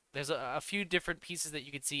 There's a few different pieces that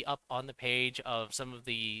you can see up on the page of some of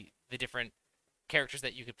the different characters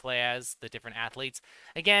that you could play as, the different athletes.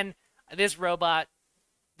 Again, this robot,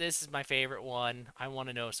 this is my favorite one. I want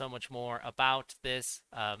to know so much more about this.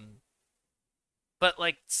 But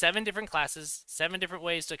like 7 different classes, 7 different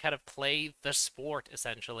ways to kind of play the sport,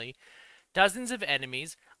 essentially. Dozens of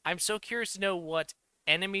enemies. I'm so curious to know what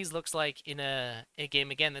enemies looks like in a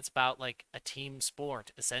game again that's about like a team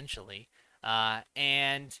sport, essentially.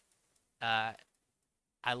 And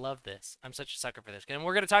I love this. I'm such a sucker for this. And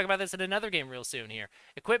we're going to talk about this in another game real soon here.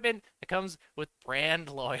 Equipment that comes with brand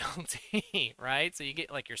loyalty, right? So you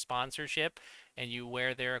get like your sponsorship and you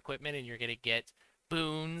wear their equipment and you're going to get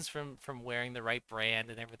boons from wearing the right brand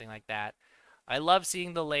and everything like that. I love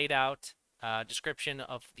seeing the laid out description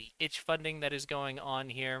of the itch funding that is going on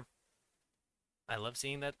here. I love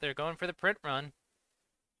seeing that they're going for the print run.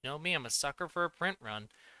 You know me, I'm a sucker for a print run.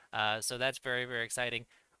 So that's very, very exciting.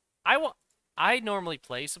 I will. I normally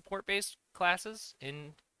play support-based classes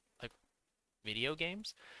in like video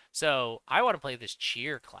games, so I want to play this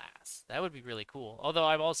cheer class. That would be really cool. Although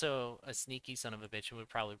I'm also a sneaky son of a bitch and would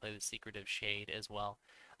probably play the secretive shade as well.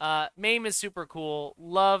 MAME is super cool.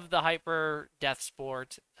 Love the hyper death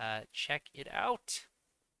sport. Check it out.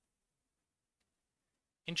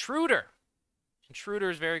 Intruder. Intruder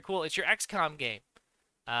is very cool. It's your XCOM game.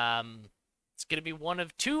 Um, it's gonna be one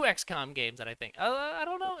of 2 XCOM games that I think. I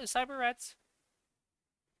don't know. Is Cyber Rats?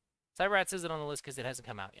 Cyber Rats isn't on the list because it hasn't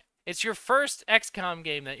come out yet. It's your first XCOM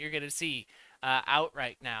game that you're gonna see out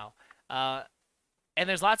right now. And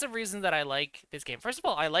there's lots of reasons that I like this game. First of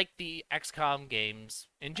all, I like the XCOM games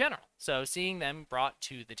in general. So seeing them brought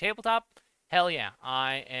to the tabletop, hell yeah,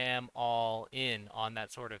 I am all in on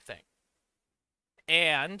that sort of thing.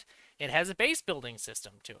 And it has a base building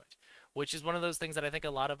system to it, which is one of those things that I think a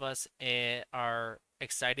lot of us are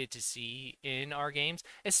excited to see in our games,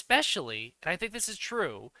 especially, and I think this is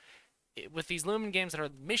true, with these Lumen games that are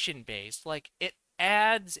mission based, like it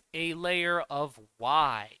adds a layer of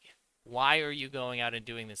why. Why are you going out and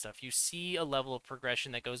doing this stuff? You see a level of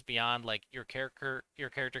progression that goes beyond like your character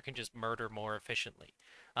can just murder more efficiently.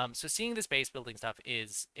 So seeing this base building stuff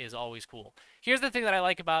is always cool. Here's the thing that I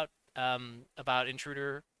like about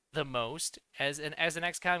Intruder the most as an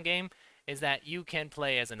XCOM game is that you can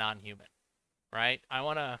play as a non-human, right? I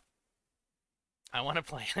wanna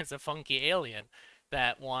play as a funky alien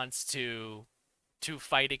that wants to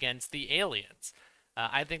fight against the aliens.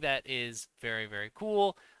 I think that is very, very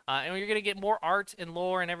cool. And you're gonna get more art and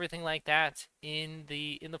lore and everything like that in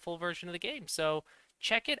the full version of the game. So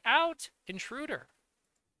check it out, Intruder.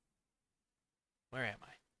 Where am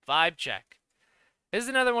I? Vibe check. This is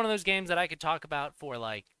another one of those games that I could talk about for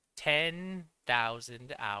like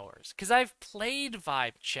 10,000 hours. Because I've played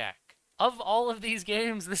Vibe Check. Of all of these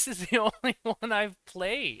games, this is the only one I've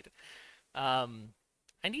played. I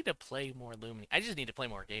need to play more Lumini. I just need to play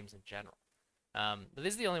more games in general. But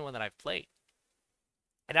this is the only one that I've played.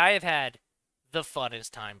 And I have had the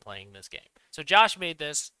funnest time playing this game. So Josh made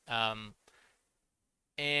this,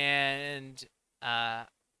 and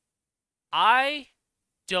I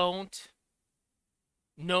don't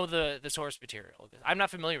know the source material. I'm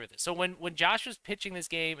not familiar with this. So when Josh was pitching this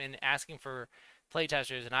game and asking for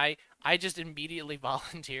playtesters, and I just immediately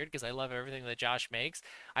volunteered because I love everything that Josh makes.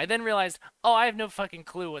 I then realized, oh, I have no fucking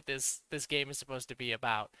clue what this game is supposed to be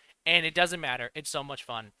about, and it doesn't matter. It's so much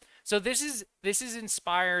fun. So this is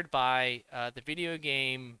inspired by the video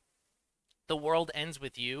game The World Ends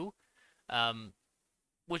with You,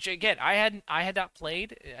 which again I had not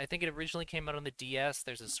played. I think it originally came out on the DS.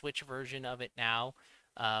 There's a Switch version of it now.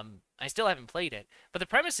 I still haven't played it, but the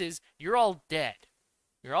premise is you're all dead.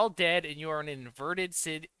 You're all dead, and you are an inverted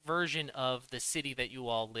version of the city that you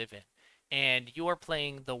all live in, and you are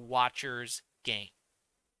playing the Watcher's game,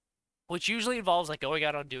 which usually involves like going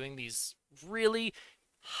out on doing these really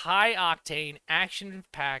high octane, action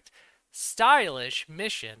packed, stylish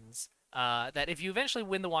missions. That if you eventually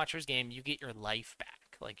win the Watcher's game, you get your life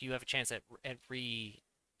back. Like you have a chance at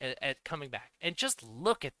coming back. And just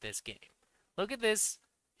look at this game. Look at this.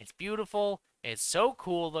 It's beautiful. It's so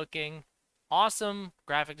cool looking. Awesome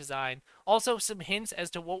graphic design. Also, some hints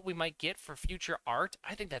as to what we might get for future art.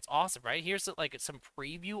 I think that's awesome, right? Here's like some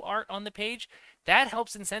preview art on the page. That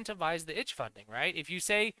helps incentivize the itch funding, right? If you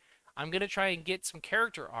say, I'm going to try and get some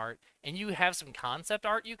character art and you have some concept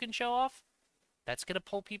art you can show off, that's going to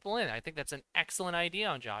pull people in. I think that's an excellent idea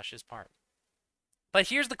on Josh's part. But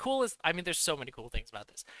here's the coolest. I mean, there's so many cool things about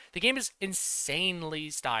this. The game is insanely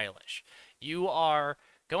stylish. You are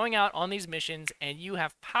going out on these missions and you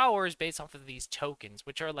have powers based off of these tokens,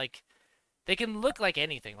 which are like, they can look like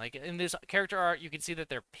anything. Like in this character art, you can see that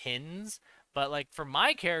they're pins. But like for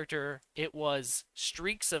my character, it was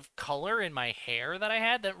streaks of color in my hair that I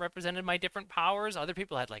had that represented my different powers. Other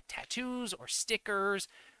people had like tattoos or stickers.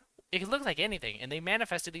 It can look like anything, and they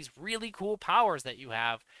manifested these really cool powers that you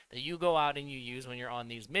have that you go out and you use when you're on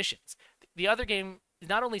these missions. The other game is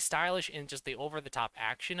not only stylish in just the over-the-top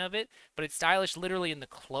action of it, but it's stylish literally in the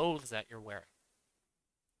clothes that you're wearing.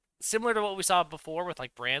 Similar to what we saw before with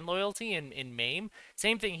like brand loyalty in MAME,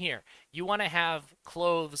 same thing here. You want to have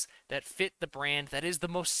clothes that fit the brand that is the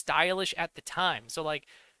most stylish at the time. So like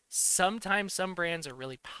sometimes some brands are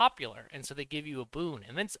really popular and so they give you a boon,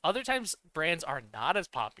 and then other times brands are not as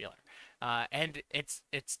popular, and it's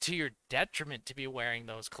to your detriment to be wearing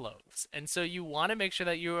those clothes, and so you want to make sure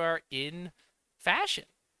that you are in fashion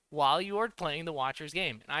while you are playing the Watcher's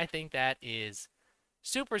game, and I think that is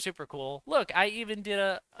super super cool. Look, I even did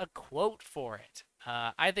a quote for it.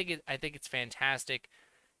 I think it's fantastic,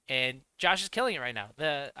 and Josh is killing it right now.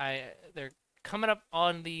 They're coming up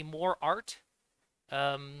on the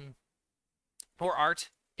um, more art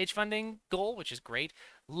itch funding goal, which is great.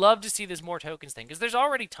 Love to see this more tokens thing because there's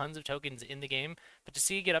already tons of tokens in the game, but to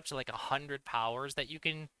see it get up to like 100 powers that you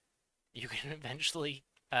can eventually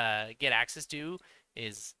get access to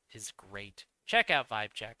is great. Check out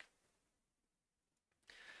Vibe Check.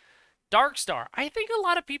 Darkstar. I think a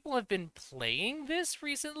lot of people have been playing this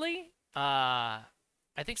recently. I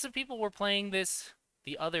think some people were playing this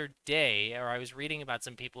the other day, or I was reading about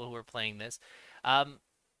some people who were playing this. Um,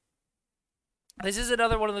 this is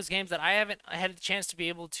another one of those games that I haven't had a chance to be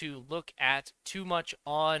able to look at too much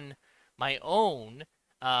on my own.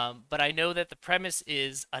 But I know that the premise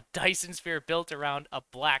is a Dyson sphere built around a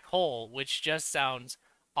black hole, which just sounds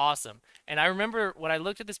awesome. And I remember when I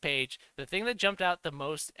looked at this page, the thing that jumped out the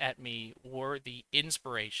most at me were the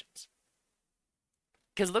inspirations.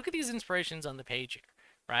 Because look at these inspirations on the page here,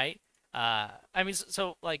 right? I mean,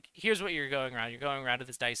 so like, here's what you're going around. You're going around to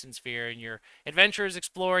this Dyson sphere, and your adventure is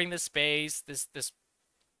exploring this space, this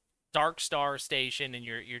dark star station, and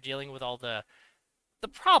you're dealing with all the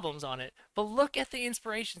problems on it. But look at the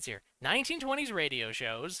inspirations here. 1920s radio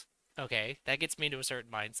shows. Okay, that gets me into a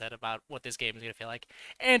certain mindset about what this game is gonna feel like.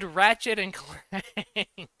 And Ratchet and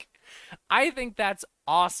Clank. I think that's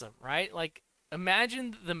awesome, right? Like,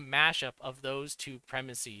 imagine the mashup of those two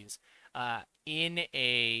premises in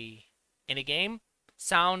a game.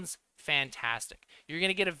 Sounds fantastic. You're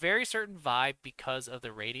gonna get a very certain vibe because of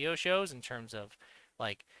the radio shows in terms of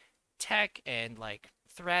like tech and like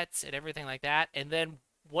threats and everything like that, and then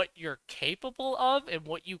what you're capable of and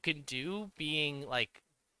what you can do being like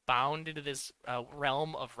bound into this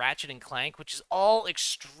realm of Ratchet and Clank, which is all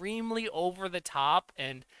extremely over the top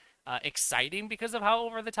and exciting because of how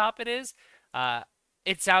over the top it is. Uh,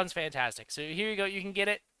 it sounds fantastic. So here you go. You can get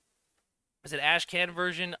it. There's an Ashcan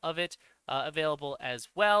version of it available as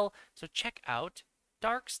well. So check out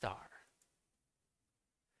Darkstar.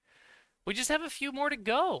 We just have a few more to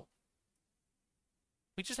go.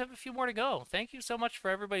 We just have a few more to go. Thank you so much for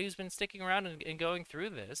everybody who's been sticking around and going through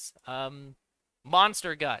this.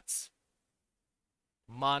 Monster Guts.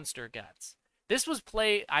 Monster Guts. This was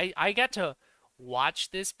played. I got to watch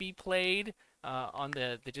this be played on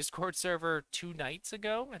the Discord server 2 nights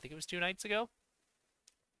ago. I think it was 2 nights ago.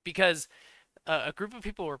 Because a group of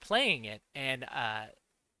people were playing it, and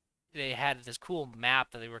they had this cool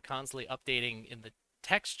map that they were constantly updating in the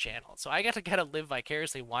text channel. So I got to kind of live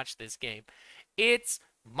vicariously watch this game. It's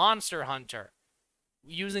Monster Hunter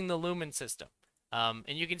using the Lumen system.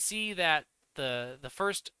 And you can see that the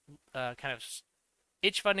first kind of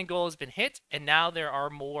itch funding goal has been hit, and now there are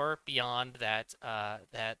more beyond that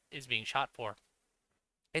that is being shot for.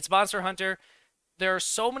 It's Monster Hunter. There are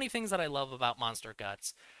so many things that I love about Monster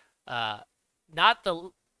Guts. Not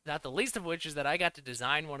the least of which is that I got to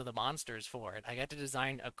design one of the monsters for it. I got to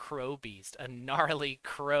design a crow beast, a gnarly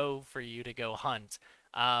crow for you to go hunt.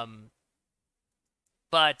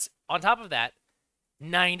 But on top of that,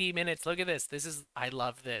 90 minutes. Look at this. I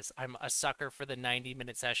love this. I'm a sucker for the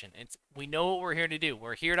 90-minute session. We know what we're here to do.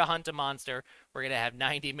 We're here to hunt a monster. We're going to have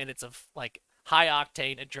 90 minutes of like high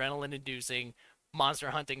octane, adrenaline inducing monster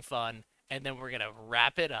hunting fun, and then we're going to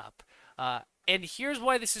wrap it up. And here's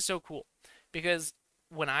why this is so cool. Because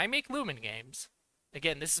when I make Lumen games,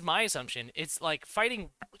 again, this is my assumption, it's like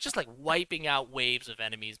fighting, just like wiping out waves of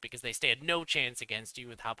enemies because they stand no chance against you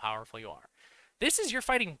with how powerful you are. This is you're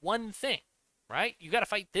fighting one thing, right? You got to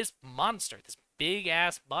fight this monster, this big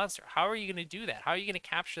ass monster. How are you going to do that? How are you going to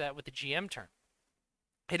capture that with the GM turn?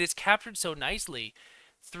 It is captured so nicely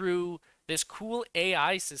through this cool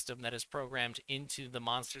AI system that is programmed into the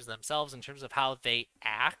monsters themselves in terms of how they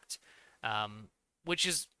act. Which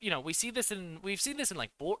is, we've seen this in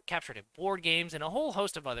like captured in board games and a whole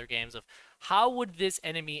host of other games of how would this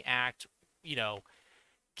enemy act,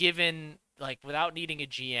 given like without needing a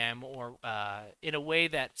GM or in a way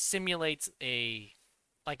that simulates an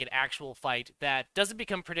actual fight that doesn't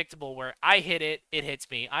become predictable where I hit it, it hits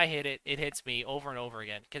me, I hit it, it hits me over and over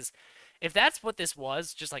again. Because if that's what this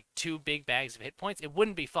was, just like two big bags of hit points, it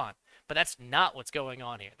wouldn't be fun. But that's not what's going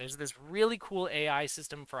on here. There's this really cool AI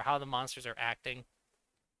system for how the monsters are acting.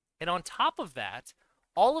 And on top of that,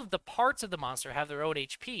 all of the parts of the monster have their own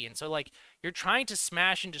HP. And so like you're trying to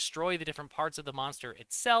smash and destroy the different parts of the monster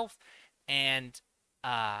itself, and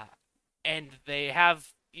uh they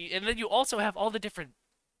have, and then you also have all the different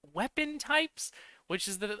weapon types, which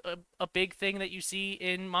is a big thing that you see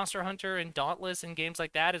in Monster Hunter and Dauntless and games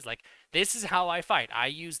like that, is like, this is how I fight. I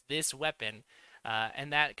use this weapon.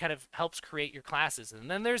 And that kind of helps create your classes. And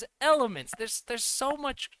then there's elements. There's so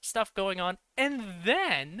much stuff going on. And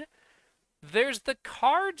then there's the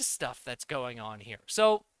card stuff that's going on here.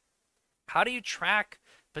 So how do you track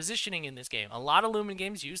positioning in this game? A lot of Lumen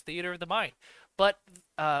games use Theater of the Mind. But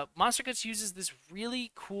Monster Guts uses this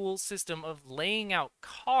really cool system of laying out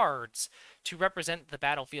cards to represent the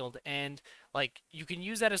battlefield, and like you can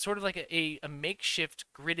use that as sort of like a makeshift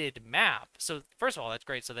gridded map. So first of all, that's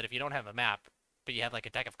great, so that if you don't have a map, but you have like a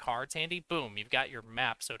deck of cards handy, boom, you've got your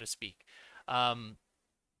map, so to speak.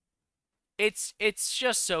 It's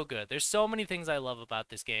just so good. There's so many things I love about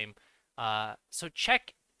this game. So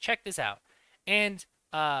check this out. And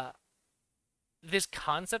this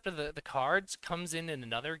concept of the cards comes in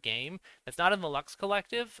another game that's not in the Lux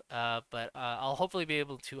Collective, but I'll hopefully be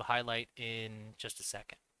able to highlight in just a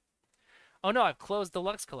second. Oh no, I've closed the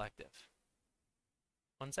Lux Collective.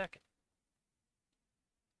 1 second.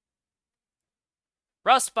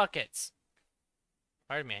 Rust buckets.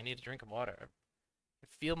 Pardon me, I need a drink of water. I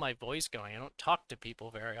feel my voice going. I don't talk to people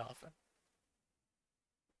very often.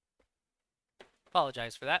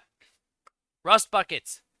 Apologize for that. Rust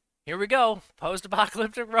buckets. Here we go.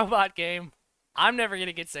 Post-apocalyptic robot game. I'm never going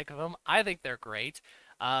to get sick of them. I think they're great.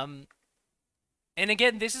 And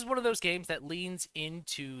again, this is one of those games that leans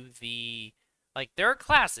into the, like, there are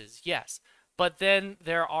classes, yes, but then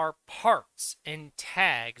there are parts and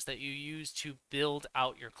tags that you use to build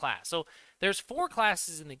out your class. So there's 4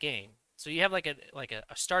 classes in the game. So you have like a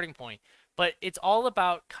starting point, but it's all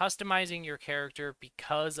about customizing your character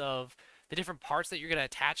because of the different parts that you're going to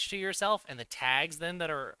attach to yourself and the tags then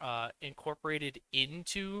that are incorporated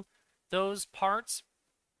into those parts,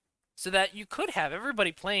 so that you could have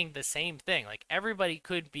everybody playing the same thing. Like everybody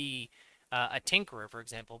could be a tinkerer, for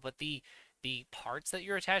example, but the parts that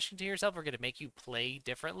you're attaching to yourself are going to make you play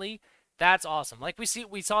differently. That's awesome. Like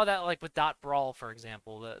we saw that like with Dot Brawl, for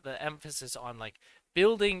example, the emphasis on like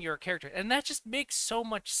building your character, and that just makes so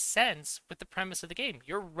much sense with the premise of the game.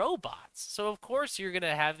 You're robots, so of course you're going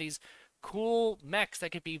to have these cool mechs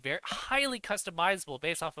that could be very highly customizable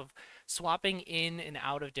based off of swapping in and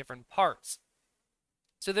out of different parts.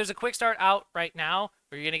 So there's a quick start out right now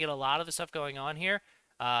where you're going to get a lot of the stuff going on here.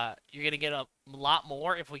 You're going to get a lot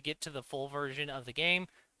more if we get to the full version of the game.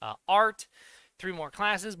 Art, 3 more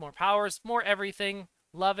classes, more powers, more everything.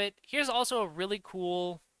 Love it. Here's also a really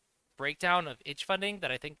cool breakdown of itch funding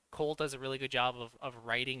that I think Cole does a really good job of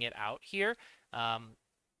writing it out here.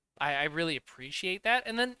 I really appreciate that.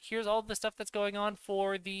 And then here's all the stuff that's going on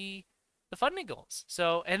for the funding goals.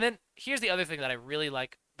 So, and then here's the other thing that I really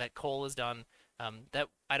like that Cole has done, that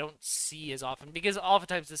I don't see as often, because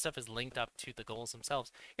oftentimes this stuff is linked up to the goals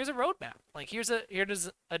themselves. Here's a roadmap. Like here's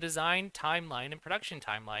a design timeline and production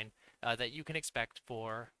timeline that you can expect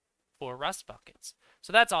for Rust buckets.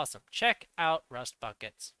 So that's awesome. Check out Rust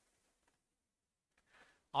buckets.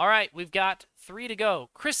 All right, we've got 3 to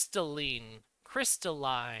go. Crystalline.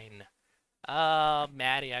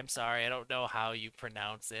 Maddie, I'm sorry. I don't know how you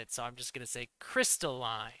pronounce it, so I'm just going to say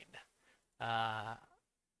crystalline.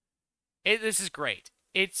 This is great.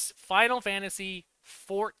 It's Final Fantasy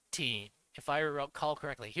 14, if I recall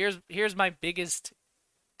correctly. Here's my biggest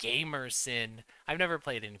gamer sin. I've never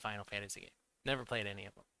played any Final Fantasy game. Never played any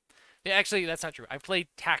of them. Yeah, actually, that's not true. I've played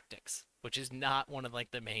Tactics, which is not one of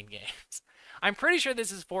like the main games. I'm pretty sure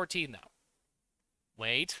this is 14 though.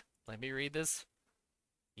 Wait. Let me read this.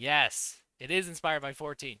 Yes, it is inspired by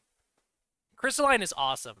 14. Crystalline is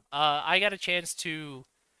awesome. I got a chance to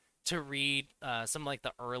read some like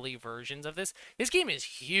the early versions of this. This game is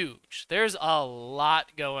huge. There's a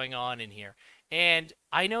lot going on in here. And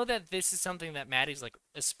I know that this is something that Maddie's like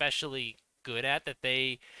especially good at, that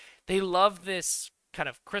they love this kind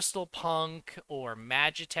of crystal punk or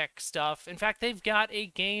magitech stuff. In fact, they've got a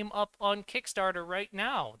game up on Kickstarter right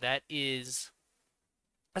now that is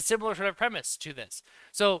a similar sort of premise to this.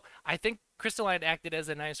 So I think Crystalline acted as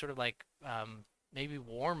a nice sort of like maybe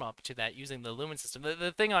warm up to that using the Lumen system.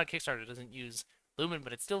 The thing on Kickstarter doesn't use Lumen,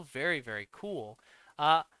 but it's still very, very cool.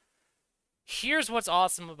 Uh, Here's what's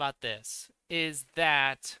awesome about this is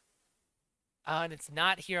that, and it's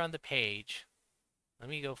not here on the page. Let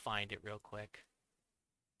me go find it real quick.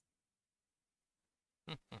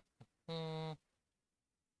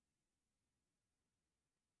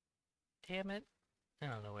 Damn it. I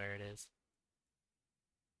don't know where it is.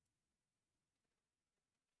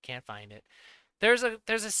 Can't find it. There's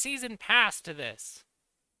a season pass to this.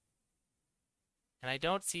 And I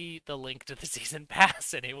don't see the link to the season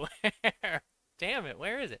pass anywhere. Damn it,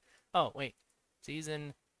 where is it? Oh, wait.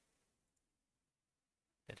 Season.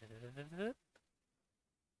 I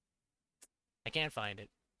can't find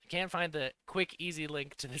it. I can't find the quick, easy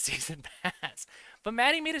link to the season pass. But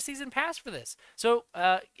Maddie made a season pass for this. So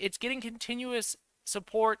it's getting continuous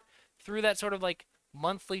support through that sort of like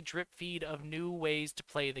monthly drip feed of new ways to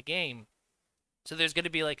play the game. So there's going to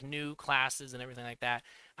be like new classes and everything like that.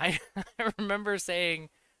 I remember saying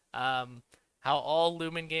how all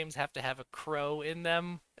Lumen games have to have a crow in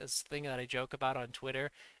them. This thing that I joke about on Twitter,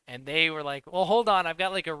 and they were like, "Well, hold on, I've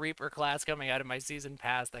got like a Reaper class coming out of my season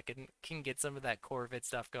pass that can get some of that Corvid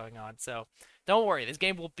stuff going on." So don't worry, this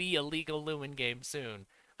game will be a legal Lumen game soon.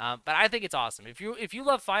 But I think it's awesome. If you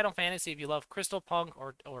love Final Fantasy, if you love Crystal Punk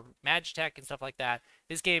or Magitech and stuff like that,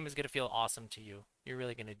 this game is gonna feel awesome to you. You're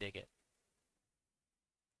really gonna dig it.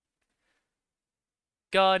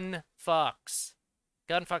 Gunfucks.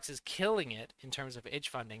 Gunfucks is killing it in terms of itch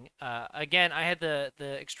funding. Again, I had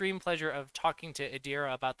the extreme pleasure of talking to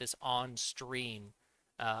Adira about this on stream,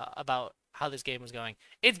 about how this game was going.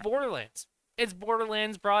 It's Borderlands. It's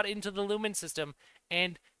Borderlands brought into the Lumen system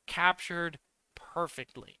and captured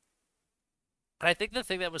perfectly. And I think the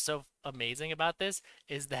thing that was so amazing about this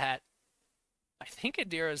is that I think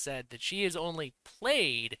Adira said that she has only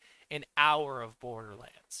played an hour of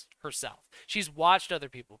Borderlands herself. She's watched other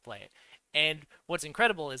people play it. And what's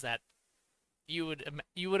incredible is that you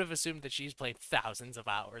would have assumed that she's played thousands of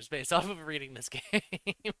hours based off of reading this game.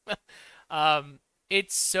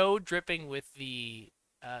 It's so dripping with the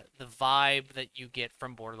vibe that you get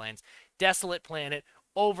from Borderlands. Desolate planet,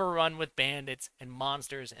 overrun with bandits and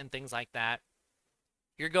monsters and things like that.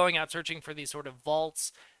 You're going out searching for these sort of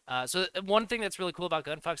vaults. So one thing that's really cool about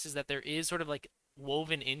Gunfucks is that there is sort of like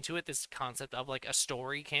woven into it this concept of like a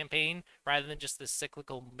story campaign rather than just this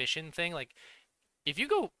cyclical mission thing. Like if you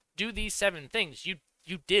go do these 7 things, you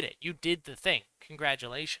did it. You did the thing.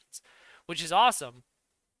 Congratulations. Which is awesome.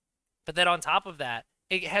 But then on top of that,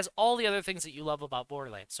 it has all the other things that you love about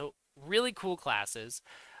Borderlands. So really cool classes,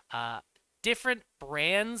 different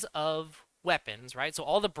brands of weapons, right? So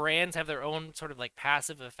all the brands have their own sort of like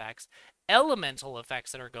passive effects, elemental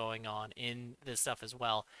effects that are going on in this stuff as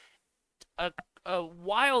well. A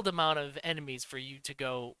wild amount of enemies for you to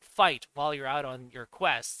go fight while you're out on your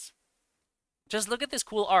quests. Just look at this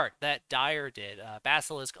cool art that Dyer did,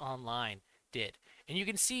 Basilisk Online did. And you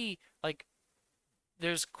can see, like,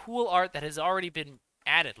 there's cool art that has already been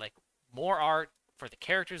added, like more art for the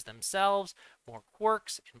characters themselves, more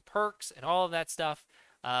quirks and perks and all of that stuff.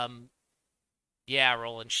 Yeah,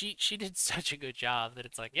 Roland, she did such a good job that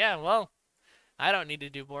it's like, yeah, well, I don't need to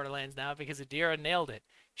do Borderlands now because Adira nailed it.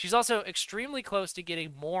 She's also extremely close to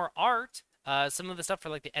getting more art. Some of the stuff for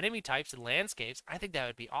like the enemy types and landscapes. I think that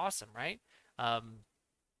would be awesome, right?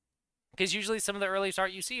 Because usually some of the earliest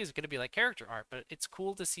art you see is going to be like character art, but it's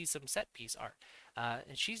cool to see some set piece art.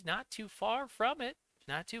 And she's not too far from it.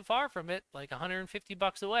 Not too far from it, like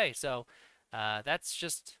 $150 away. So that's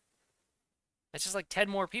just like 10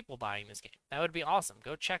 more people buying this game. That would be awesome.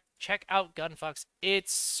 Go check out Gunfucks.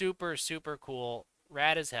 It's super super cool,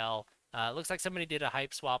 rad as hell. Looks like somebody did a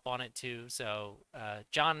hype swap on it too. So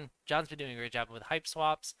John's been doing a great job with hype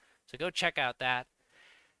swaps. So go check out that.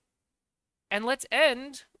 And let's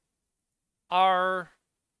end our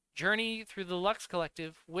journey through the Lux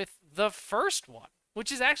Collective with the first one,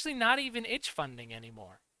 which is actually not even itch funding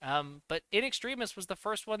anymore. But In Extremis was the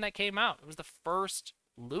first one that came out. It was the first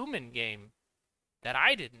Lumen game that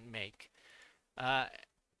I didn't make.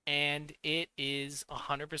 And it is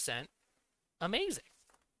 100% amazing.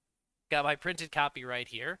 Got my printed copy right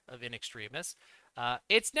here of In Extremis.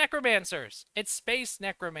 It's necromancers. It's space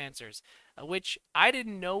necromancers, which I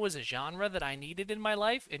didn't know was a genre that I needed in my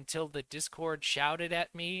life until the Discord shouted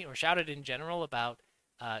at me, or shouted in general, about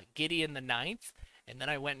Gideon the Ninth. And then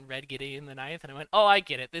I went and read Gideon the Ninth, and I went, oh, I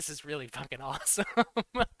get it. This is really fucking awesome.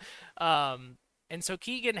 um, and so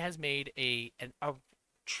Keegan has made a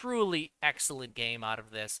truly excellent game out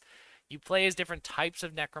of this. You play as different types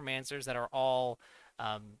of necromancers that are all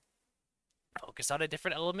um, focus on a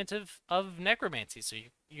different element of necromancy. So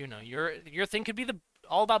you know your thing could be the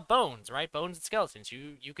all about bones, right? Bones and skeletons.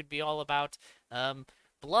 You could be all about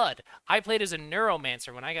blood. I played as a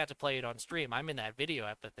neuromancer when I got to play it on stream. I'm in that video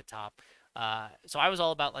up at the top. So I was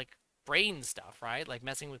all about like brain stuff, right? Like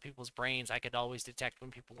messing with people's brains. I could always detect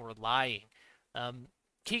when people were lying. Um,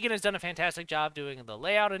 Keegan has done a fantastic job doing the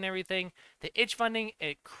layout and everything. The itch funding,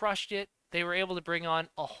 it crushed it. They were able to bring on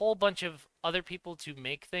a whole bunch of other people to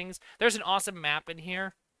make things. There's an awesome map in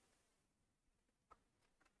here,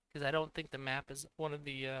 because I don't think the map is one of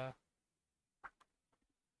the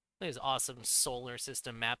this awesome solar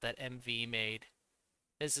system map that MV made.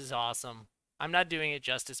 This is awesome. I'm not doing it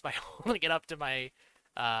justice by holding it up to my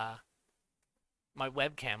my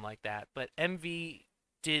webcam like that, but MV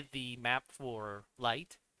did the map for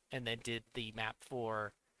Light and then did the map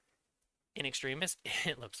for In Extremis.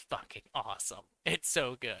 It looks fucking awesome. It's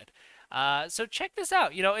so good. So check this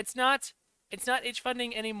out. You know, it's not itch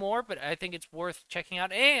funding anymore, but I think it's worth checking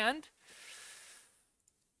out. And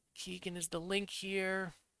Keegan is the link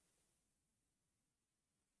here.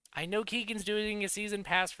 I know Keegan's doing a season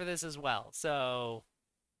pass for this as well, so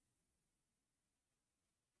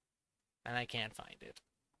and I can't find it.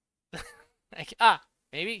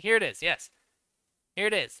 Maybe here it is. Yes, here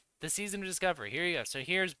it is. The Season of Discovery. Here you go. So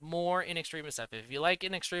here's more In Extremis stuff. If you like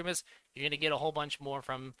In Extremis, you're gonna get a whole bunch more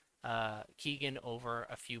from Keegan over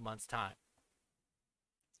a few months' time.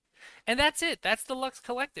 And that's it. That's the Lux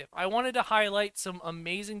Collective. I wanted to highlight some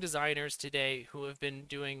amazing designers today who have been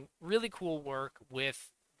doing really cool work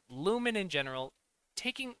with Lumen in general,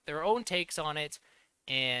 taking their own takes on it,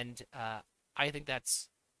 and I think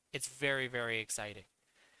it's very, very exciting.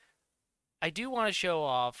 I do want to show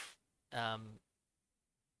off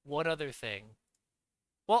one other thing.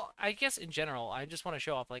 Well, I guess in general, I just want to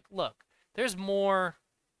show off, like, look, there's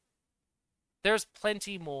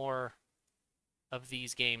plenty more of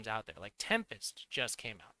these games out there. Like Tempest just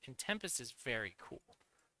came out, and Tempest is very cool.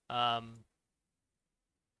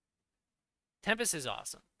 Tempest is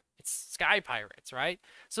awesome. It's Sky Pirates, right?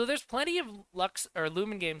 So there's plenty of Lux or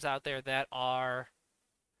Lumen games out there that are,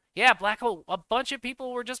 yeah, Black Hole. A bunch of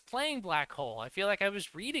people were just playing Black Hole. I feel like I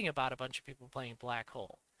was reading about a bunch of people playing Black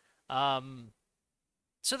Hole.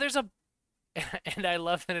 So there's a, and I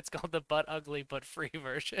love that it's called the But Ugly But Free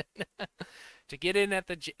version to get in at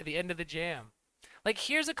the end of the jam. Like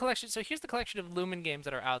here's a collection. So here's the collection of Lumen games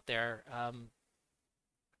that are out there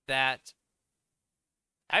that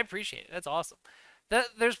I appreciate. That's awesome.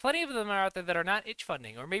 There's plenty of them out there that are not itch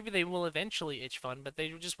funding, or maybe they will eventually itch fund, but they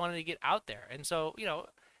just wanted to get out there. And so, you know,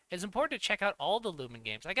 it's important to check out all the Lumen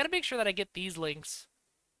games. I got to make sure that I get these links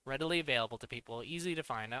readily available to people, easy to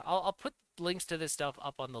find. I'll put links to this stuff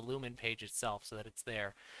up on the Lumen page itself so that it's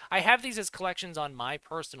there. I have these as collections on my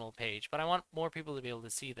personal page, but I want more people to be able to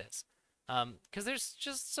see this. Because there's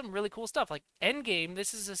just some really cool stuff. Like Endgame,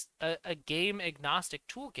 this is a game agnostic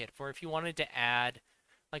toolkit for if you wanted to add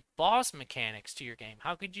like boss mechanics to your game.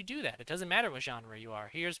 How could you do that? It doesn't matter what genre you are.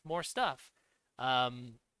 Here's more stuff.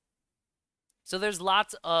 So there's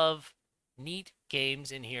lots of neat games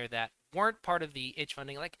in here that weren't part of the itch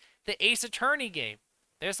funding, like the Ace Attorney game.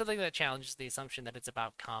 There's something that challenges the assumption that it's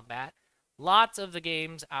about combat. Lots of the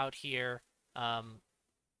games out here.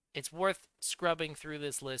 It's worth scrubbing through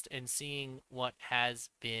this list and seeing what has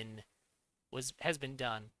been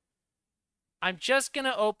done. I'm just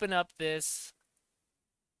gonna open up this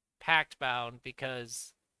Pact Bound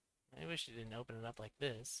because I wish you didn't open it up like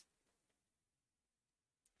this,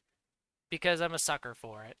 because I'm a sucker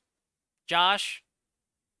for it. Josh,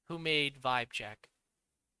 who made Vibe Check,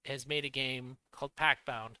 has made a game called Pact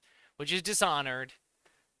Bound, which is Dishonored.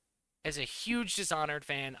 As a huge Dishonored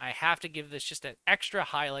fan, I have to give this just an extra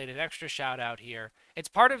highlight, an extra shout out here. It's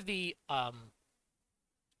part of the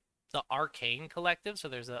Arcane Collective, so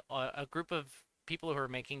there's a group of people who are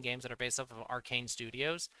making games that are based off of Arcane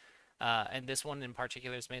Studios, and this one in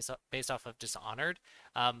particular is based off of Dishonored.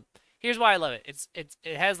 Here's why I love it.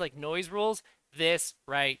 It has like noise rules. This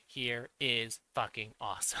right here is fucking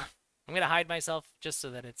awesome. I'm gonna hide myself just so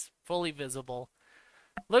that it's fully visible.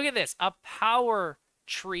 Look at this, a power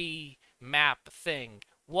tree map thing.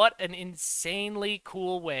 What an insanely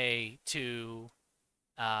cool way to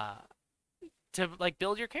to like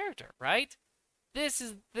build your character, right? This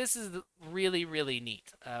is really really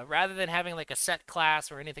neat. Rather than having like a set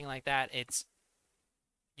class or anything like that, it's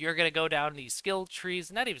you're gonna go down these skill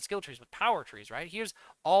trees, not even skill trees, but power trees, right? Here's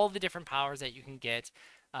all the different powers that you can get.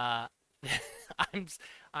 Uh, I'm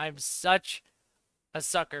I'm such a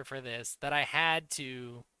sucker for this that I had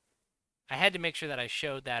to make sure that I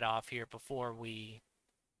showed that off here before we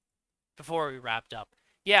wrapped up.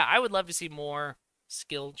 Yeah, I would love to see more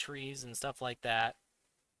skill trees and stuff like that.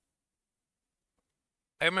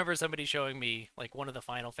 I remember somebody showing me like one of the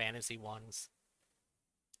Final Fantasy ones,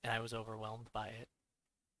 and I was overwhelmed by it.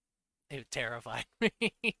 It terrified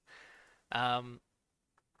me. um,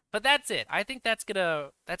 but that's it. I think that's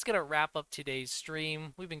gonna wrap up today's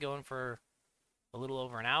stream. We've been going for a little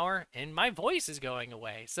over an hour, and my voice is going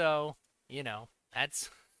away. So that's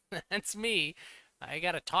that's me. I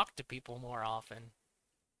gotta talk to people more often.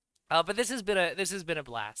 But this has been a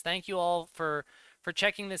blast. Thank you all for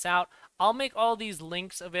checking this out. I'll make all these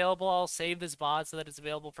links available. I'll save this VOD so that it's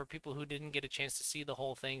available for people who didn't get a chance to see the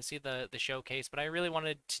whole thing, see the showcase. But I really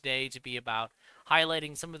wanted today to be about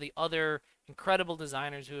highlighting some of the other incredible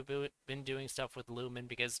designers who have been doing stuff with Lumen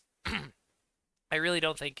because I really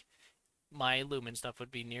don't think my Lumen stuff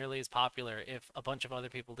would be nearly as popular if a bunch of other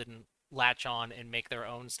people didn't latch on and make their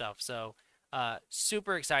own stuff. So,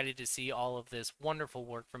 super excited to see all of this wonderful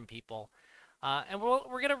work from people. And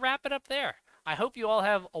we're gonna wrap it up there. I hope you all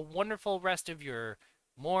have a wonderful rest of your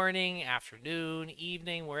morning, afternoon,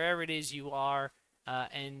 evening, wherever it is you are.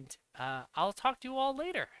 And I'll talk to you all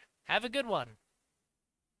later. Have a good one.